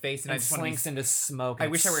to her face, and I and just want to slinks into smoke. I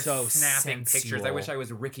and wish I were it's so snapping pictures. I sensual. wish I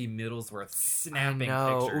was Ricky Middlesworth snapping I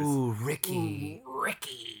know. pictures. Ooh, Ricky.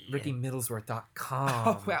 RickyMiddlesworth.com.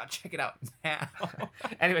 Oh wow, check it out now.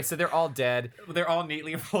 Anyway, so they're all dead. They're all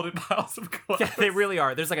neatly folded piles of clothes. Yeah, they really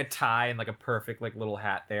are. There's like a tie and like a perfect like little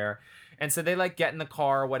hat there. And so they like get in the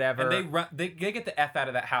car or whatever. And they run. They get the F out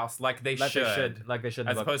of that house like they should. Like they should. in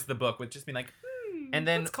As the book. opposed to the book, with just being like, And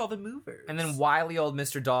then- let's call the movers. And then wily old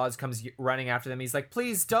Mr. Dawes comes running after them. He's like,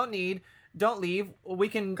 please don't leave. We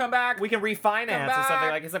can Come back. We can refinance Come or something.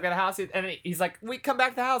 back. Like, I've got a house. And he's like, we come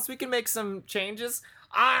back to the house. We can make some changes.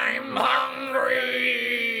 I'm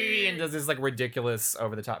hungry. And does this like ridiculous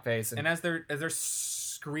over the top face. And as they're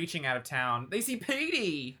screeching out of town, they see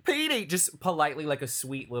Petey. Petey just politely like a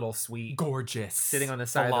sweet little sweet. Gorgeous. Sitting on the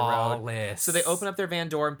side of the road. So they open up their van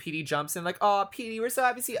door and Petey jumps in like, oh, Petey, we're so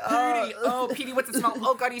happy to see you. Petey. Oh, Petey, what's it smell?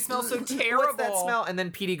 Oh, God, he smells so terrible. What's that smell? And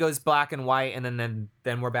then Petey goes black and white, and then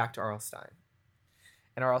we're back to R.L. Stine.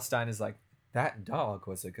 And R.L. Stine is like, that dog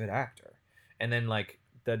was a good actor. And then like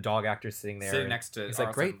the dog actor's sitting there. Sitting next to He's R.L.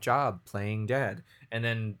 like, great Stine. job playing dead. And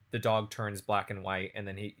then the dog turns black and white, and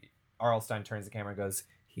then R.L. Stine turns the camera and goes,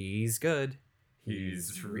 he's good.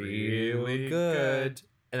 He's real really good. good.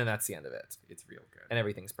 And then that's the end of it. It's real good. And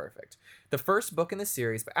everything's perfect. The first book in the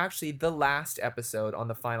series, but actually the last episode on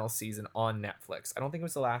the final season on Netflix. I don't think it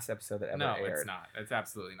was the last episode that ever No, aired. it's not. It's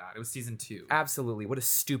absolutely not. It was season 2. Absolutely. What a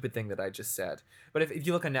stupid thing that I just said. But if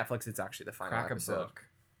you look on Netflix, it's actually the final Crack a episode. book.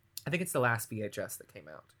 I think it's the last VHS that came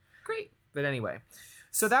out. Great. But anyway.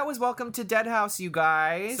 So that was Welcome to Dead House, you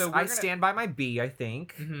guys. So I stand by my B, I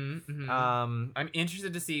think. Mm-hmm. I'm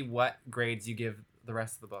interested to see what grades you give the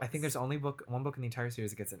rest of the books. I think there's only one book in the entire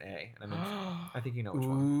series that gets an A. And I think you know which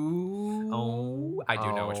one. Ooh. Oh, I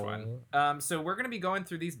do know which one. So we're going to be going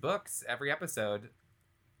through these books every episode.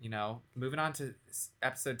 You know, moving on to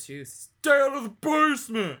episode 2. Stay out of the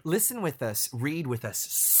basement. Listen with us, read with us,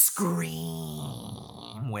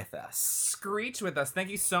 scream with us. Screech with us. Thank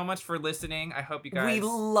you so much for listening. I hope you guys. We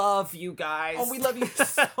love you guys. Oh, we love you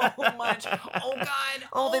so much. Oh God.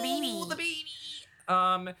 Oh, the baby. The baby.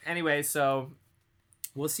 Anyway, so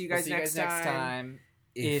we'll see you guys, We'll see you guys next time.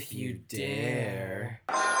 If you dare.